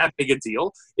not that big a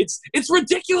deal. It's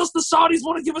ridiculous. The Saudis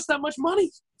want to give us that much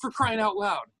money, for crying out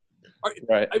loud.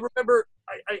 Right. I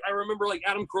remember like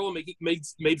Adam Carolla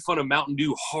made fun of Mountain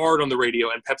Dew hard on the radio,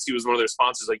 and Pepsi was one of their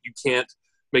sponsors. Like, you can't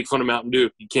make fun of Mountain Dew.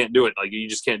 You can't do it. Like, you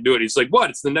just can't do it. He's like, what?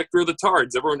 It's the nectar of the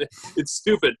tards. Everyone, it's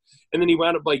stupid. And then he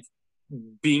wound up like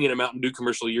being in a Mountain Dew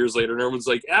commercial years later, and everyone's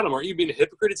like, Adam, aren't you being a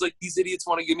hypocrite? It's like, these idiots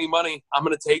want to give me money. I'm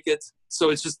going to take it.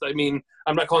 So it's just, I mean,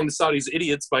 I'm not calling the Saudis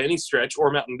idiots by any stretch,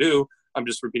 or Mountain Dew. I'm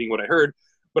just repeating what I heard.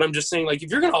 But I'm just saying, like, if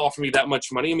you're going to offer me that much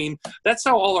money, I mean, that's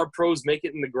how all our pros make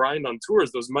it in the grind on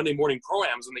tours, those Monday morning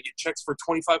pro-ams when they get checks for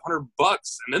 $2,500,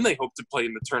 and then they hope to play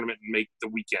in the tournament and make the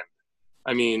weekend.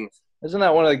 I mean, isn't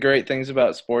that one of the great things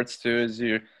about sports too, is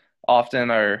you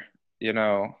often are,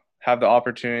 have the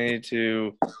opportunity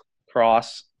to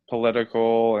cross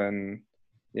political and,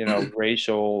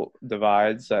 racial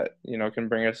divides that, can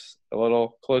bring us a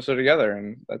little closer together.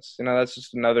 And that's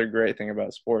just another great thing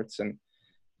about sports. And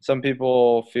some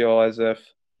people feel as if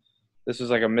this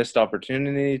is like a missed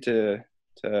opportunity to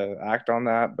act on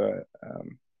that. But,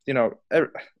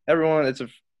 everyone,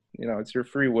 it's your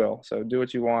free will. So do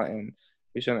what you want, and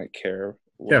we shouldn't care.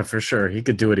 Yeah, for sure. He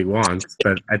could do what he wants,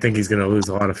 but I think he's going to lose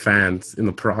a lot of fans in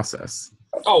the process.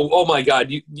 Oh my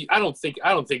God! I don't think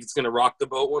it's going to rock the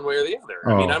boat one way or the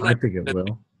other. I think it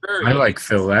will. I like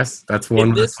Phil less. That's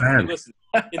one less fan. Listen,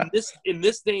 in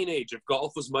this day and age, if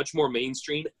golf was much more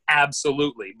mainstream,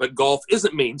 absolutely. But golf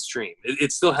isn't mainstream.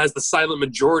 It still has the silent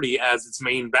majority as its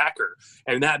main backer.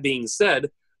 And that being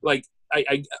said, like,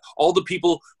 I all the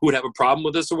people who would have a problem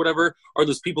with this or whatever are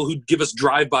those people who give us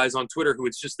drive-bys on Twitter, who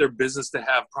it's just their business to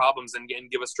have problems and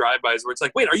give us drive-bys where it's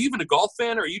like, wait, are you even a golf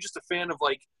fan, or are you just a fan of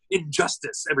like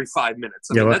injustice every 5 minutes?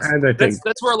 I mean,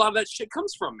 that's where a lot of that shit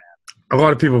comes from, man. A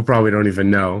lot of people probably don't even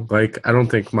know. Like, I don't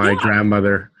think my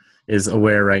grandmother is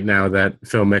aware right now that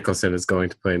Phil Mickelson is going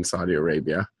to play in Saudi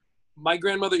Arabia. My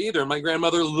grandmother either. My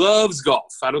grandmother loves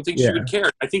golf. I don't think she would care.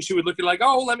 I think she would look at it like,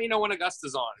 oh, let me know when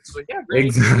Augusta's on. It's like, yeah, Granny.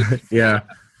 Exactly. Yeah.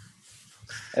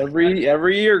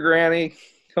 Every year, Granny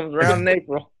comes around in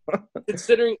April.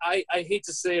 Considering, I hate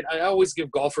to say it, I always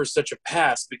give golfers such a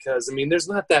pass because, I mean, there's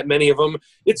not that many of them.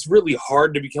 It's really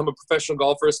hard to become a professional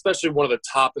golfer, especially one of the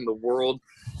top in the world.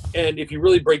 And if you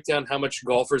really break down how much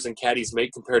golfers and caddies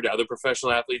make compared to other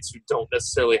professional athletes who don't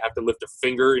necessarily have to lift a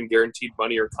finger in guaranteed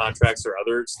money or contracts or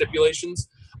other stipulations,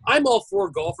 I'm all for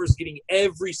golfers getting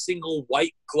every single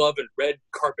white glove and red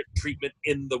carpet treatment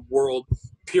in the world,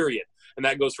 period. And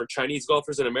that goes for Chinese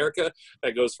golfers in America.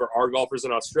 That goes for our golfers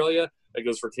in Australia. That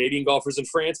goes for Canadian golfers in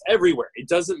France, everywhere. It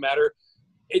doesn't matter.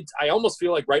 I almost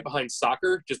feel like right behind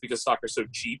soccer, just because soccer's so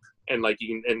cheap and like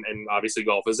you can, and obviously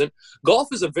golf isn't. Golf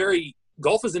is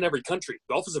in every country.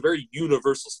 Golf is a very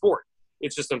universal sport.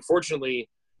 It's just unfortunately.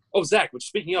 Oh, Zach, which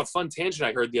speaking of, fun tangent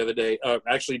I heard the other day,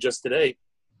 actually just today.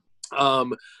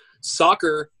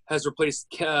 Soccer has replaced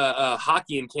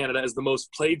hockey in Canada as the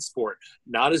most played sport,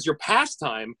 not as your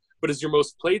pastime, but as your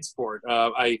most played sport.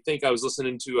 I think I was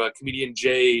listening to comedian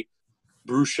Jay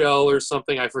Baruchel or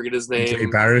something. I forget his name. Jay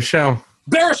Baruchel.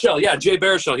 Yeah, Jay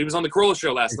Baruchel. He was on the Carolla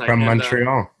show last night. From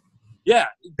Montreal. Yeah.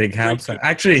 Big Habs fan.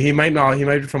 Actually, he might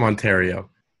be from Ontario.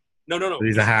 No. But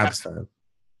he's a Habs fan.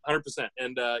 100%.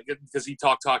 And because he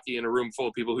talked hockey in a room full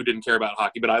of people who didn't care about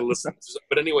hockey, but I listened.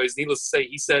 But anyways, needless to say,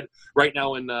 he said right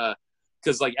now in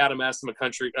because like Adam asked him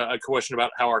a question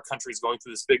about how our country is going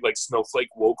through this big like snowflake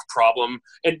woke problem.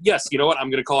 And yes, you know what? I'm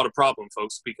going to call it a problem,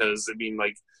 folks, because I mean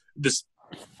like this.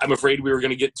 I'm afraid we were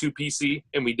going to get too PC,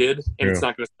 and we did, and it's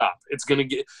not going to stop. It's going to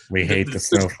get. We hate the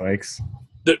snowflakes.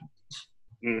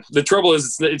 The trouble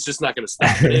is, it's just not going to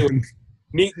stop. But anyway,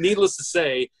 needless to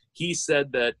say, he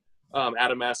said that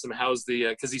Adam asked him how's the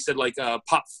because he said like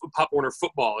Pop Warner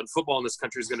football in this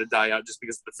country is going to die out just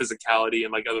because of the physicality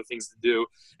and like other things to do.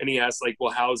 And he asked like,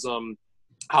 well, how's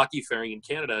hockey faring in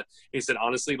Canada? And he said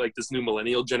honestly, like this new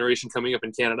millennial generation coming up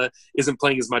in Canada isn't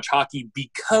playing as much hockey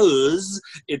because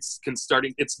it's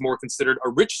more considered a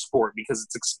rich sport because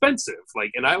it's expensive.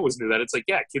 Like, and I always knew that. It's like,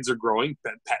 yeah, kids are growing,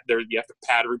 you have to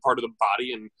pad every part of the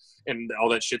body and all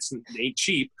that shit's ain't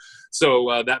cheap.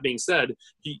 So that being said,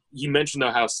 he mentioned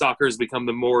though how soccer has become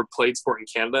the more played sport in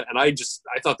Canada, and I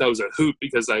thought that was a hoot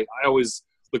because I always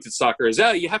looked at soccer as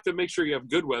you have to make sure you have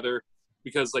good weather,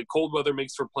 because like cold weather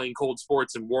makes for playing cold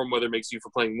sports and warm weather makes you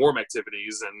for playing warm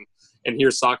activities, and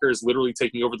here soccer is literally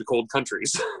taking over the cold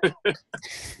countries.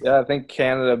 Yeah, I think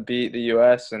Canada beat the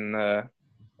U.S. in a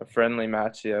friendly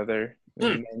match the other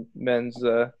men's.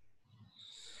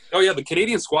 Oh yeah, the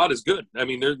Canadian squad is good. I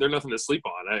mean, they're nothing to sleep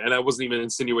on, and I wasn't even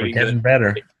insinuating We're getting that.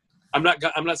 better. I'm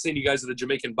not saying you guys are the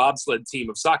Jamaican bobsled team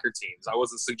of soccer teams. I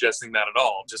wasn't suggesting that at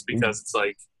all. Just because it's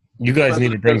like you guys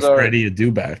need to bring Freddie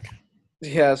Adu back.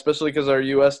 Yeah, especially because our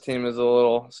U.S. team is a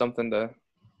little something to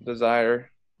desire.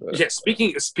 But. Yeah,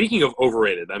 speaking of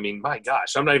overrated, I mean, my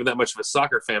gosh, I'm not even that much of a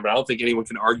soccer fan, but I don't think anyone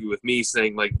can argue with me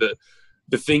saying like the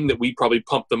thing that we probably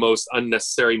pump the most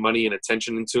unnecessary money and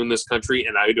attention into in this country,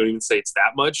 and I don't even say it's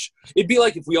that much. It'd be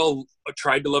like if we all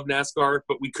tried to love NASCAR,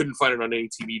 but we couldn't find it on any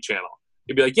TV channel.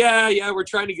 It'd be like, yeah, we're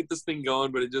trying to get this thing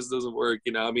going, but it just doesn't work.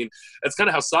 You know, I mean, that's kind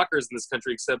of how soccer is in this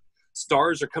country, except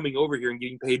stars are coming over here and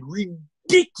getting paid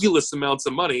ridiculous amounts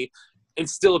of money, and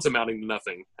still it's amounting to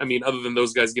nothing. I mean, other than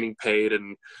those guys getting paid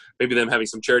and maybe them having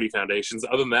some charity foundations,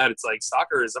 other than that, it's like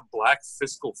soccer is a black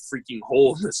fiscal freaking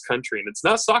hole in this country, and it's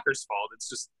not soccer's fault. It's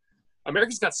just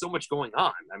America's got so much going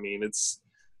on. I mean, it's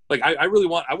like I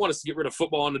want us to get rid of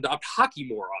football and adopt hockey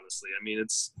more, honestly. I mean,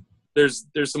 there's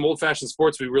some old-fashioned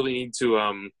sports we really need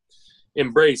to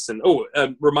embrace. And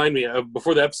remind me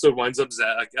before the episode winds up,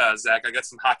 Zach, I got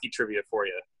some hockey trivia for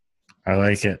you. I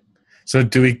like it. So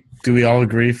do we all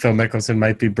agree Phil Mickelson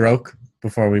might be broke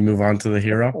before we move on to the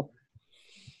hero?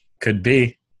 Could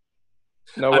be.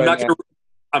 No I'm way, not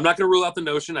gonna rule out the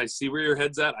notion. I see where your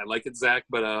head's at. I like it, Zach,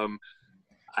 but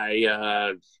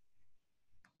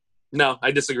no,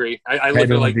 I disagree. I look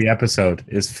at like the episode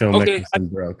is Phil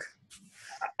Mickelson broke.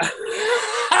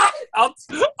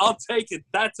 I'll take it.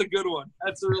 That's a good one.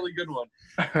 That's a really good one.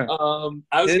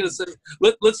 I was gonna say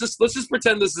let's just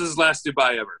pretend this is his last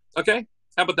Dubai ever. Okay,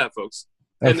 how about that, folks?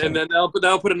 Okay. And then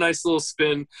that'll put a nice little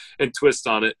spin and twist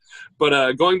on it.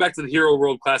 But going back to the Hero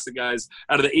World Classic, guys,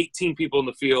 out of the 18 people in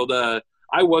the field, I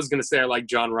was gonna say I like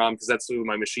John Rahm because that's who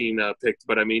my machine picked.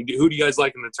 But I mean, who do you guys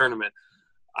like in the tournament?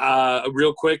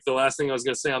 Real quick, the last thing I was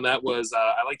going to say on that was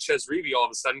I like Ches Reavie all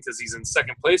of a sudden because he's in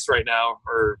second place right now,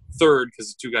 or third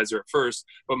because the two guys are at first,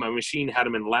 but my machine had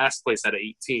him in last place at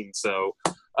 18. So,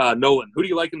 Nolan, who do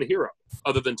you like in the hero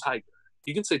other than Tiger?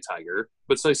 You can say Tiger,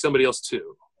 but say somebody else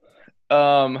too.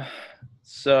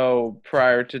 So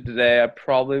prior to today, I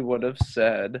probably would have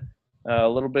said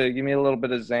give me a little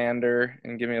bit of Xander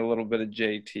and give me a little bit of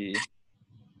JT.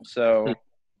 So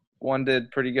one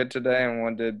did pretty good today and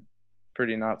one did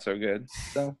pretty not so good.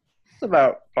 So it's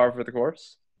about par for the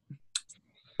course.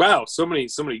 Wow, so many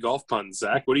golf puns,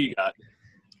 Zach. What do you got?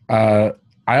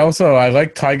 I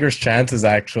like Tiger's chances,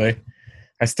 actually.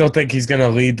 I still think he's going to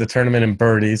lead the tournament in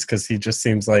birdies because he just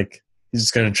seems like he's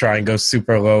just going to try and go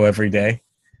super low every day,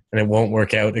 and it won't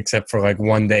work out except for like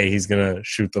one day he's going to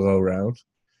shoot the low round.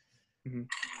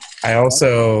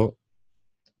 Mm-hmm.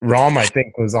 Rahm, I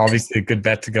think, was obviously a good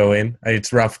bet to go in.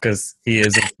 It's rough because he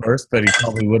is in first, but he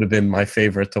probably would have been my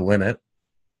favorite to win it.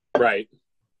 Right.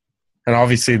 And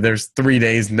obviously there's 3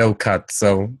 days no cut,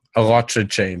 so a lot should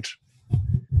change.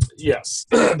 Yes,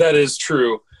 that is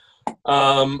true.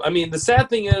 I mean, the sad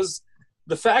thing is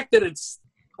the fact that it's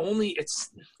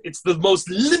the most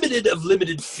limited of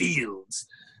limited fields.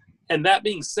 And that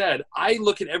being said, I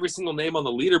look at every single name on the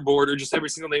leaderboard or just every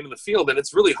single name in the field, and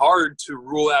it's really hard to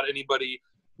rule out anybody,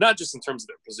 not just in terms of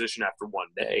their position after one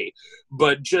day,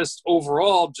 but just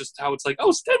overall, just how it's like,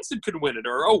 oh, Stenson could win it,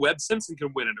 or oh, Webb Simpson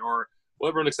could win it, or well,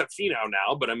 everyone except Finau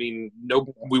now. But I mean,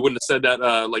 no, we wouldn't have said that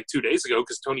like 2 days ago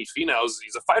because Tony Finau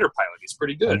he's a fighter pilot. He's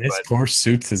pretty good. And this course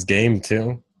suits his game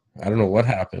too. I don't know what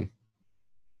happened.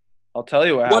 I'll tell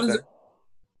you what happened.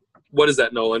 What is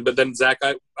that, Nolan? But then Zach,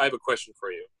 I have a question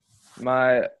for you.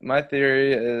 My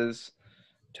theory is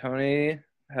Tony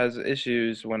has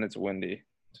issues when it's windy.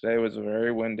 Today was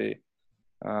very windy.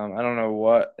 I don't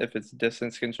know if it's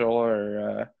distance control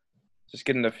or just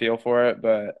getting the feel for it,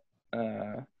 but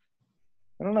I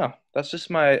don't know. That's just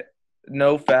my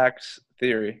no facts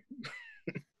theory.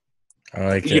 I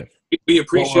like Yeah, it. we What we're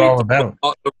appreciate all about.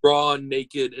 the raw,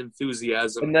 naked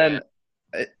enthusiasm. And then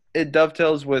it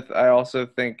dovetails with, I also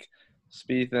think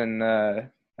Spieth and I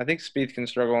think Spieth can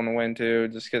struggle in the wind too,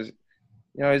 just because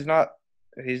he's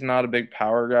not a big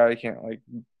power guy. He can't like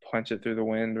punch it through the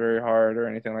wind very hard or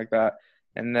anything like that.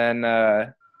 And then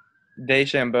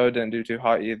DeChambeau didn't do too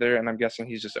hot either, and I'm guessing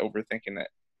he's just overthinking it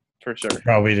for sure.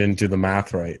 Probably didn't do the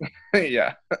math right.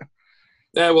 Yeah.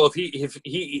 Yeah, well, if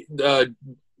he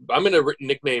I'm gonna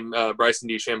nickname Bryson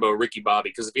DeChambeau Ricky Bobby,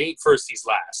 because if he ain't first, he's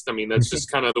last. I mean, that's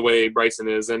just kind of the way Bryson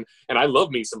is, and I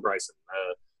love me some Bryson.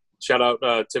 Shout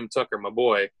out Tim Tucker, my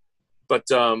boy. But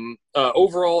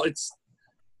overall, it's.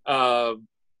 I'm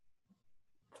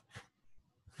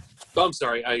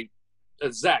sorry,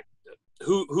 Zach.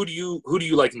 Who do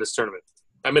you like in this tournament?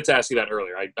 I meant to ask you that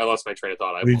earlier. I lost my train of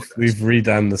thought. We've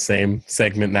redone the same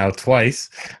segment now twice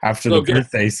after the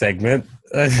birthday segment.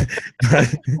 I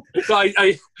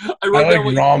wrote down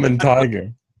Rahm and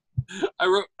Tiger. I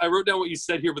wrote down what you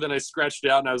said here, but then I scratched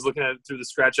it out, and I was looking at it through the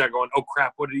scratch out going, oh,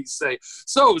 crap, what did he say?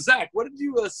 So, Zach, what did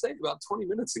you say about 20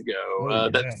 minutes ago?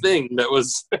 That thing that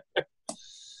was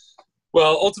 –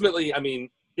 well, ultimately, I mean,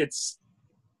 it's –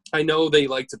 I know they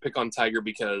like to pick on Tiger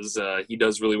because he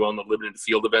does really well in the limited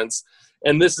field events,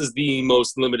 and this is the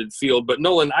most limited field. But,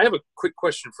 Nolan, I have a quick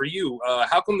question for you.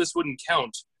 How come this wouldn't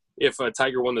count if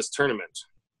Tiger won this tournament?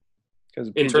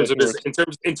 In terms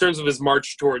of his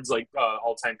march towards like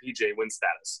all-time PGA win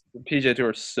status. The PGA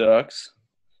Tour sucks.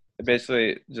 They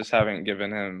basically just haven't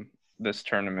given him this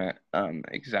tournament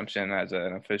exemption as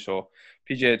an official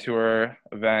PGA Tour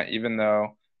event, even though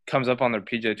it comes up on their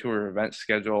PGA Tour event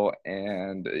schedule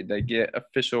and they get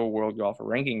official World Golf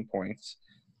Ranking points.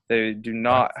 They do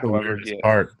not, however,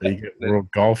 they get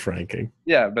World Golf Ranking.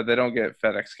 Yeah, but they don't get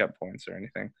FedEx Cup points or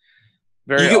anything.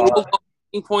 Very odd.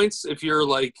 Points if you're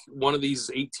like one of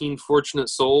these 18 fortunate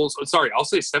souls. Oh, sorry, I'll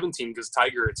say 17 because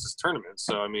Tiger, it's his tournament.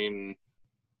 So I mean,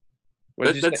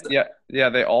 yeah,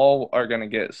 they all are going to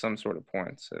get some sort of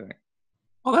points. I think.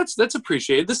 Well, that's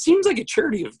appreciated. This seems like a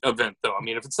charity event, though. I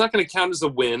mean, if it's not going to count as a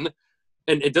win,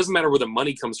 and it doesn't matter where the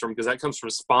money comes from because that comes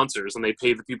from sponsors, and they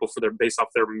pay the people based off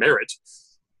their merit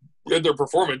and their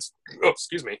performance. Oh,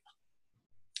 excuse me.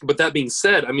 But that being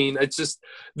said, I mean, it's just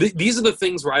these are the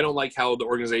things where I don't like how the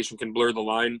organization can blur the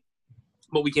line,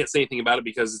 but we can't say anything about it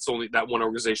because it's only that one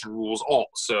organization rules all.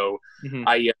 So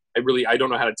I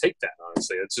don't know how to take that,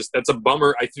 honestly. It's just that's a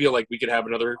bummer. I feel like we could have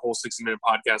another whole 60-minute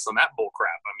podcast on that bull crap.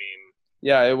 I mean,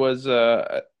 yeah, it was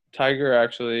Tiger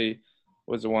actually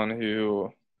was the one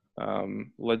who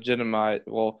legitimized.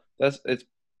 Well, it's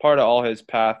part of all his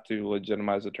path to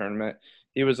legitimize the tournament.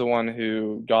 He was the one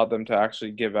who got them to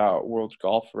actually give out World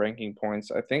Golf Ranking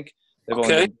points. I think they've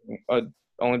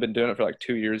only been doing it for like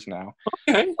 2 years now.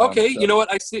 Okay. You know what?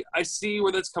 I see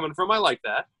where that's coming from. I like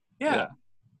that. Yeah.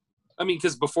 I mean,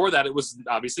 because before that, it was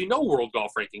obviously no World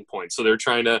Golf Ranking points. So they're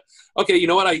trying to. Okay, you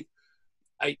know what?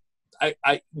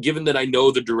 I given that I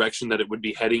know the direction that it would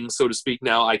be heading, so to speak,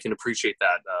 now I can appreciate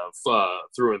that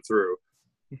through and through.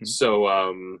 Mm-hmm.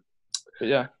 So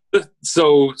yeah.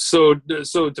 So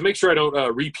to make sure I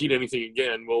don't repeat anything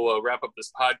again, we'll wrap up this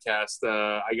podcast.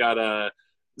 I got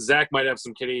Zach might have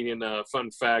some Canadian fun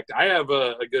fact. I have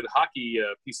a good hockey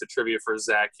piece of trivia for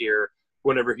Zach here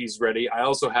whenever he's ready. I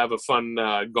also have a fun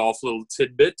golf little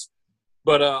tidbit.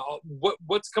 But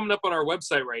what's coming up on our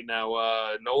website right now?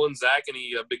 Nolan, Zach,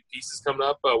 any big pieces coming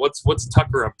up? What's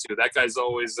Tucker up to? That guy's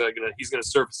always he's gonna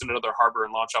surface in another harbor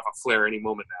and launch off a flare any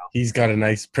moment now. He's got a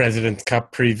nice President's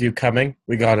Cup preview coming.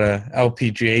 We got a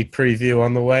LPGA preview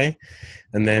on the way,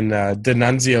 and then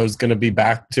D'Annunzio is gonna be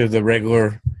back to the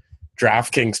regular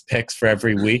DraftKings picks for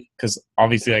every week because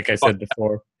obviously, like I said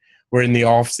before, we're in the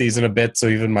off season a bit. So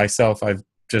even myself, I've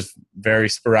just very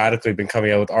sporadically been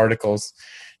coming out with articles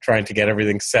trying to get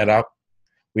everything set up.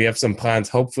 We have some plans,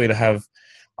 hopefully, to have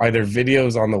either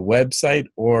videos on the website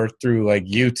or through like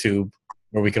YouTube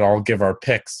where we can all give our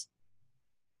picks.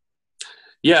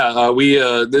 Yeah, we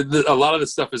a lot of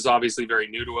this stuff is obviously very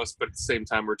new to us, but at the same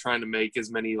time, we're trying to make as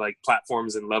many like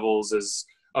platforms and levels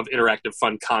of interactive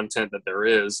fun content that there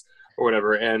is or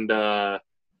whatever. And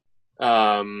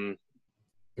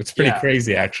it's pretty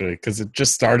crazy actually because it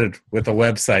just started with a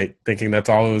website thinking that's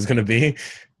all it was going to be.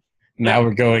 Now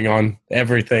we're going on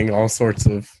everything, all sorts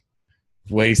of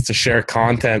ways to share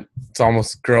content. It's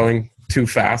almost growing too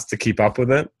fast to keep up with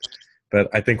it, but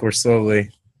I think we're slowly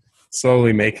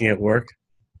making it work.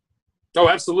 Oh,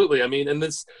 absolutely. I mean, and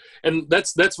that's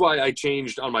why I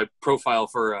changed on my profile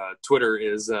for Twitter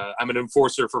is I'm an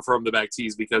enforcer for From the Back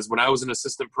Tees, because when I was an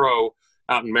assistant pro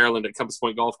out in Maryland at Compass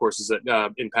Point Golf Courses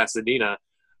in Pasadena,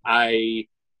 I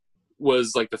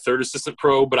was like the third assistant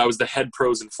pro, but I was the head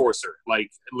pro's enforcer. Like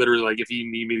literally, like if you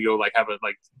need me to go like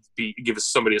give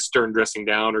somebody a stern dressing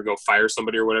down or go fire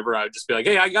somebody or whatever, I'd just be like,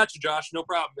 hey, I got you, Josh, no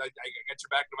problem. I got your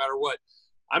back no matter what.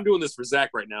 I'm doing this for Zach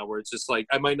right now, where it's just like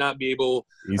I might not be able.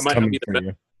 He's I might not coming be the for best.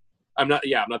 you. I'm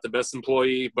not the best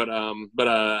employee, but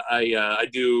I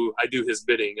do his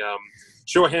bidding.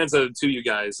 Show of hands to you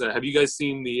guys. Have you guys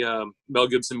seen the Mel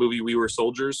Gibson movie We Were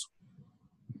Soldiers?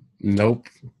 Nope.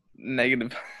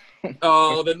 Negative.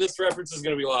 Oh, then this reference is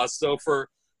going to be lost. So for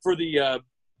the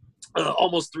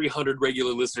almost 300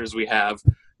 regular listeners we have,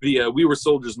 the We Were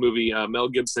Soldiers movie, Mel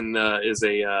Gibson is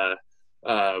a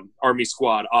Army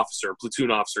squad officer, platoon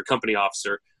officer, company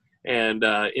officer. And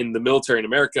in the military in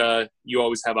America, you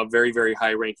always have a very, very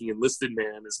high-ranking enlisted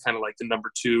man as kind of like the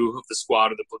number 2 of the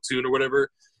squad or the platoon or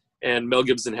whatever. And Mel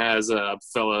Gibson has a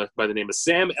fella by the name of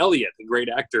Sam Elliott, a great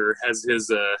actor, as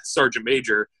his sergeant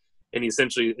major. And he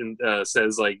essentially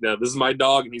says, like, this is my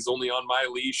dog, and he's only on my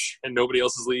leash and nobody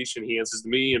else's leash, and he answers to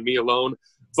me and me alone.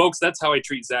 Folks, that's how I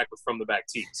treat Zach with From the Back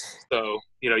Tees. So,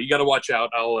 you got to watch out.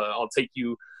 I'll take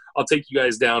you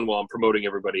guys down while I'm promoting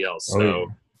everybody else. So,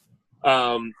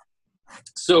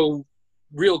 So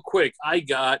real quick, I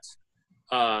got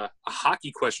a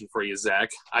hockey question for you, Zach.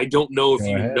 I don't know if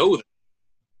you know that.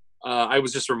 I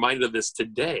was just reminded of this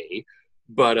today,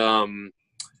 but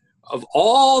of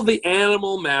all the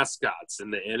animal mascots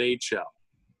in the NHL,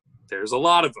 there's a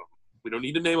lot of them. We don't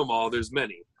need to name them all. There's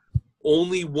many.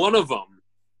 Only one of them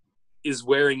is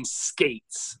wearing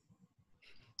skates.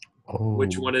 Oh.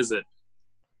 Which one is it?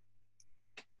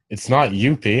 It's not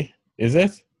Youppi, is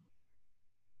it?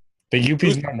 The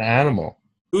Youppi's not an animal.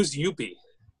 Who's Youppi?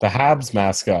 The Habs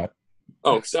mascot.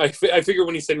 Oh, so I figured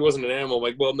when he said he wasn't an animal, I'm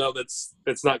like, well, no, that's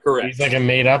not correct. He's like a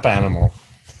made-up animal.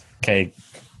 Okay.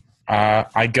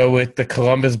 I go with the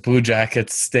Columbus Blue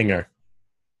Jackets stinger.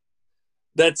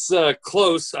 That's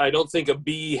close. I don't think a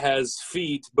bee has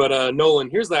feet, but Nolan,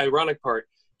 here's the ironic part.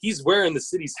 He's wearing the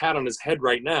city's hat on his head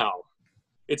right now.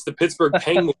 It's the Pittsburgh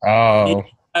Penguins. Oh. He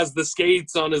has the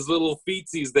skates on his little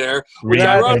feetsies there. Which Reed's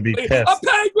gonna ironically, be a pissed.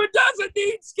 penguin doesn't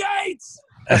need skates!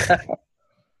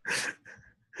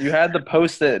 You had the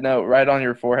Post-it note right on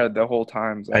your forehead the whole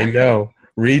time. Zach. I know.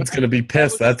 Reed's going to be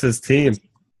pissed. That's his team.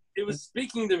 It was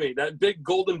speaking to me. That big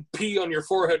golden P on your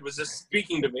forehead was just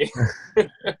speaking to me.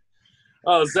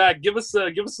 Zach, give us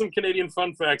some Canadian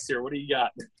fun facts here. What do you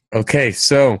got? Okay,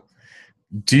 so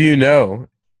do you know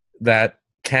that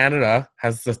Canada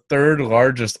has the 3rd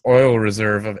largest oil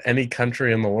reserve of any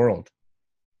country in the world?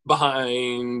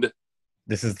 Behind.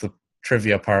 This is the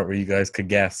trivia part where you guys could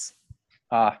guess.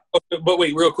 But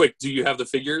wait, real quick. Do you have the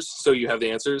figures? So you have the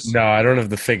answers? No, I don't have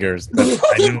the figures. But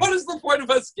What is the point of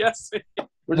us guessing?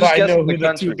 I know who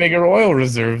the 2 bigger oil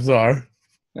reserves are.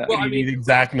 Yeah. Well, Do you need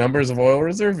exact numbers of oil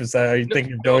reserve? Is that how you think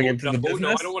you're going into the business? No,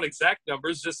 I don't want exact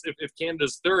numbers. Just if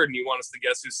Canada's 3rd and you want us to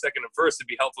guess who's 2nd and 1st, it'd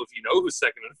be helpful if you know who's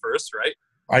 2nd and 1st, right?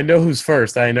 I know who's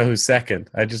 1st. I know who's 2nd.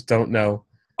 I just don't know.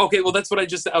 Okay, well, that's what I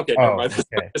just said. Okay, never mind.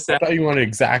 Okay. I thought you wanted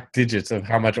exact digits of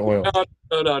how much oil.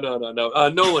 No.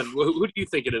 Nolan, who do you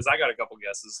think it is? I got a couple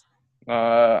guesses.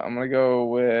 I'm going to go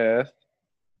with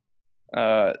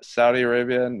Saudi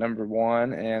Arabia, number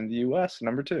 1, and the U.S.,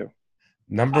 number 2.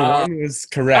 Number 1 was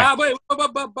correct. Wait,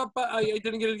 I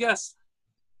didn't get a guess.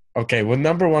 Okay, well,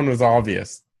 number 1 was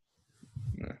obvious.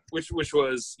 Which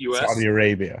was U.S.? Saudi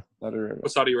Arabia.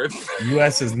 Saudi Arabia.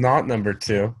 U.S. is not number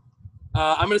 2.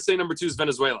 I'm going to say number 2 is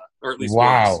Venezuela, or at least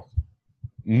Wow.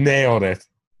 Nailed it.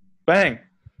 Bang.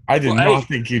 I did not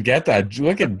think you'd get that.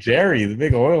 Look at Jerry, the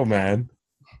big oil man.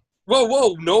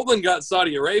 Whoa! Nolan got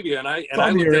Saudi Arabia, and I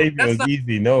Saudi Arabia was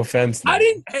easy. No offense. I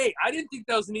didn't think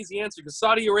that was an easy answer because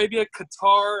Saudi Arabia,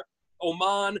 Qatar,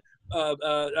 Oman,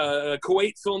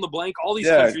 Kuwait, fill in the blank. All these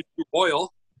countries do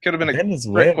oil. Could have been a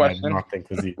Venezuela, great question. I did not think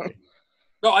was easy.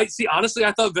 No, honestly,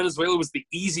 I thought Venezuela was the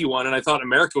easy one, and I thought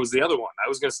America was the other one. I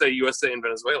was going to say USA and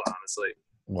Venezuela, honestly.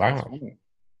 Wow.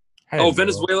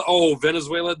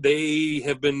 Venezuela, they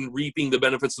have been reaping the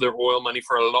benefits of their oil money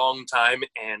for a long time,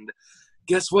 and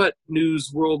guess what,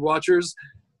 News World watchers?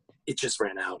 It just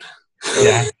ran out.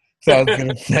 Yeah, so I was going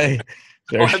to say.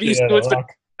 Have you seen what's been in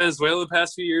Venezuela the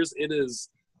past few years? It is,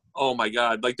 oh my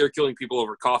God, like they're killing people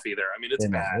over coffee there. I mean, it's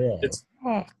bad. Yeah. It's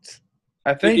fucked.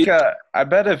 I think I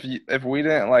bet if we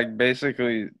didn't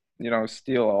basically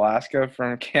steal Alaska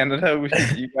from Canada,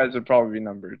 you guys would probably be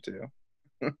number 2.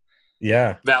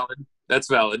 Yeah. Valid. That's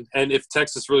valid. And if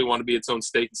Texas really wanted to be its own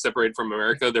state and separated from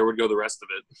America, there would go the rest of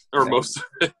it, or most of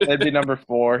it. It'd be number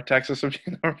 4. Texas would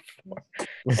be number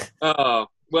 4.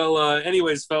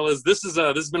 Anyways, fellas, this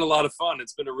has been a lot of fun.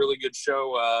 It's been a really good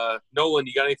show. Nolan,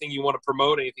 you got anything you want to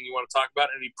promote? Anything you want to talk about?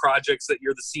 Any projects that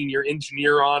you're the senior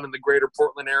engineer on in the greater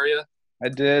Portland area? I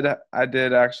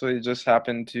did actually just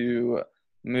happen to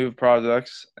move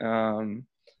projects.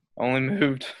 Only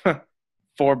moved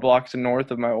 4 blocks north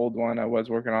of my old one. I was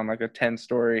working on like a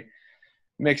 10-story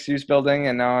mixed-use building,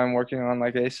 and now I'm working on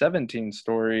like a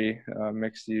 17-story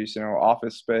mixed-use,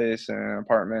 office space and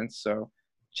apartments. So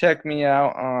check me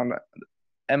out on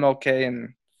MLK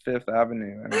and 5th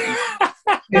Avenue.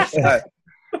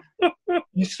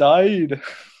 East side.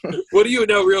 What do you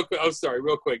know, real quick? Oh, sorry,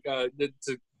 real quick. I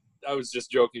was just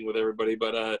joking with everybody,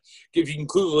 but if you can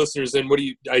clue the listeners in,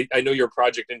 I know you're a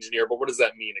project engineer, but what does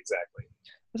that mean exactly?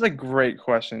 That's a great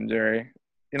question, Jerry.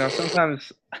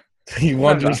 Sometimes You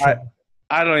wonder.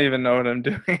 I don't even know what I'm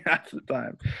doing half the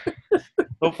time.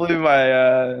 Hopefully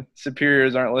my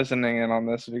superiors aren't listening in on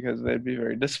this because they'd be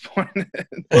very disappointed.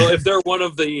 Well, if they're one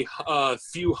of the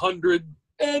few hundred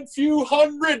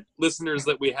listeners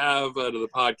that we have to the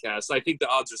podcast, I think the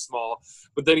odds are small.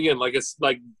 But then again, like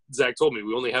Zach told me,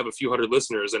 we only have a few hundred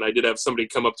listeners, and I did have somebody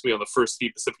come up to me on the first Ski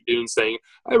Pacific Dunes saying,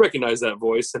 "I recognize that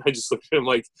voice," and I just looked at him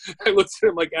like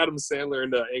Adam Sandler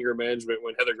in Anger Management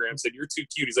when Heather Graham said, "You're too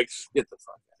cute." He's like, "Get the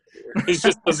fuck out of here!" He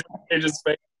just doesn't change his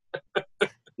face.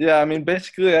 Yeah, I mean,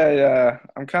 basically,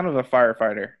 I'm kind of a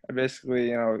firefighter. I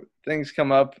basically, things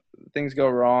come up, things go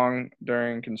wrong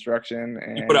during construction,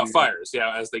 and you put out fires,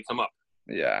 as they come up.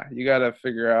 Yeah, you got to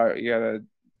figure out, you got to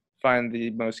find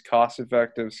the most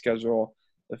cost-effective,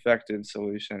 schedule-effective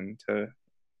solution to,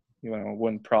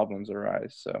 when problems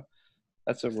arise. So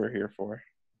that's what we're here for.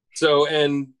 So,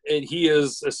 and he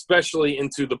is especially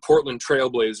into the Portland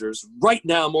Trailblazers right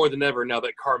now more than ever. Now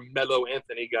that Carmelo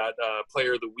Anthony got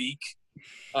Player of the Week.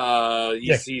 We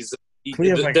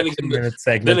have like a 2-minute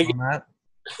segment on that.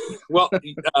 Well,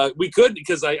 we could,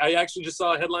 because I actually just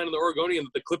saw a headline in the Oregonian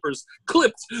that the Clippers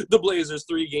clipped the Blazers'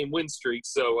 3-game win streak.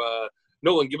 So,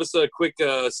 Nolan, give us a quick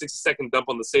 60-second dump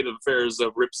on the state of affairs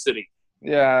of Rip City.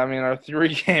 Yeah, I mean, our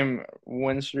 3-game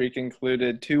win streak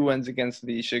included 2 wins against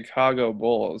the Chicago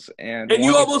Bulls. And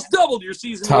you almost doubled your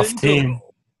season. Tough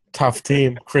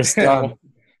team. Chris Dunn.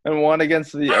 And 1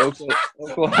 against the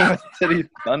Oklahoma City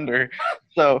Thunder.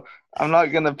 So I'm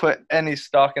not going to put any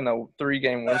stock in the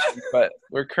 3-game win streak, but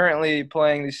we're currently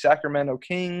playing the Sacramento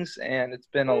Kings, and it's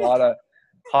been a lot of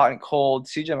hot and cold.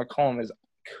 CJ McCollum is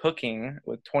cooking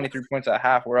with 23 points at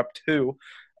half. We're up 2.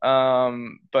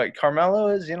 But Carmelo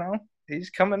is, he's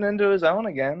coming into his own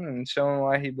again and showing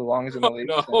why he belongs in the league.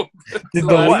 No. Did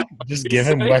the league just give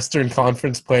him Western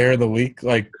Conference Player of the Week,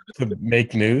 to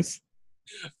make news?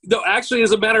 No, actually,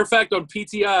 as a matter of fact, on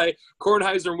PTI,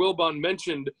 Kornheiser and Wilbon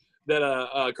mentioned that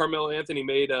Carmelo Anthony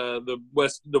made the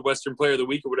Western Player of the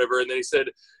Week or whatever, and then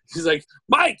he's like,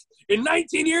 "Mike, in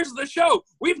 19 years of the show,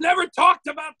 we've never talked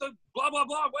about the blah blah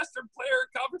blah Western Player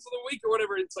Conference of the Week or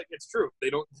whatever." It's like, it's true. They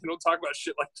don't talk about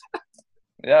shit like that.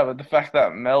 Yeah, but the fact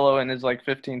that Melo in his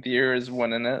 15th year is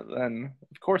winning it, then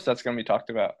of course that's going to be talked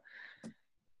about.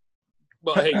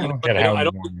 Well, hey, I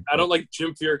don't like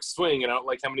Jim Furyk's swing, and I don't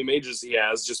like how many majors he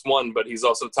has. Just 1, but he's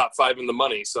also top 5 in the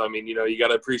money. So I mean, you got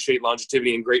to appreciate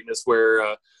longevity and greatness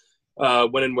where,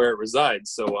 when and where it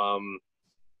resides. So,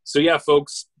 yeah,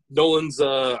 folks, Nolan's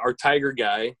our Tiger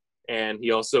guy, and he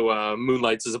also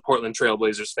moonlights as a Portland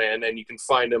Trailblazers fan, and you can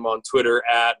find him on Twitter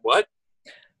at what?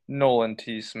 Nolan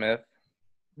T. Smith.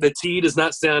 The T does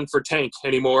not stand for tank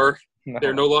anymore. No.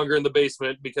 They're no longer in the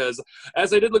basement because,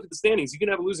 as I did look at the standings, you can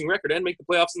have a losing record and make the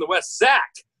playoffs in the West. Zach,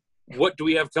 what do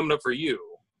we have coming up for you?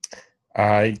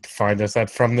 You can find us at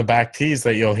From the Back Tees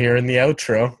that you'll hear in the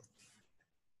outro.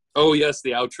 Oh, yes,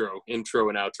 the intro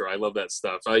and outro. I love that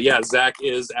stuff. Zach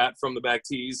is at From the Back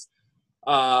Tees.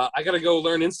 I got to go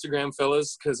learn Instagram,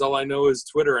 fellas, because all I know is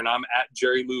Twitter, and I'm at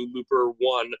Jerry Lou Looper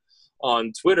 1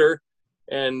 on Twitter.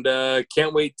 And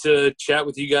can't wait to chat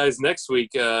with you guys next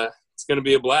week. It's going to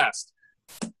be a blast.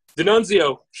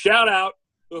 D'Annunzio, shout out.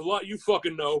 There's a lot you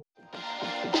fucking know.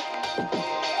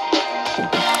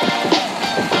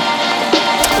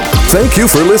 Thank you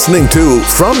for listening to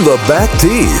From the Back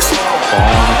Tees.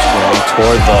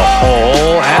 Toward the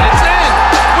hole, and it's in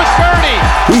with Bernie.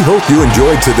 We hope you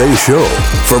enjoyed today's show.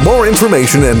 For more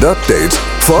information and updates,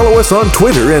 follow us on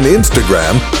Twitter and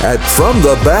Instagram at From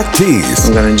the Back Tees.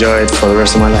 I'm going to enjoy it for the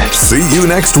rest of my life. See you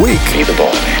next week. Be the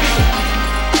ball, man.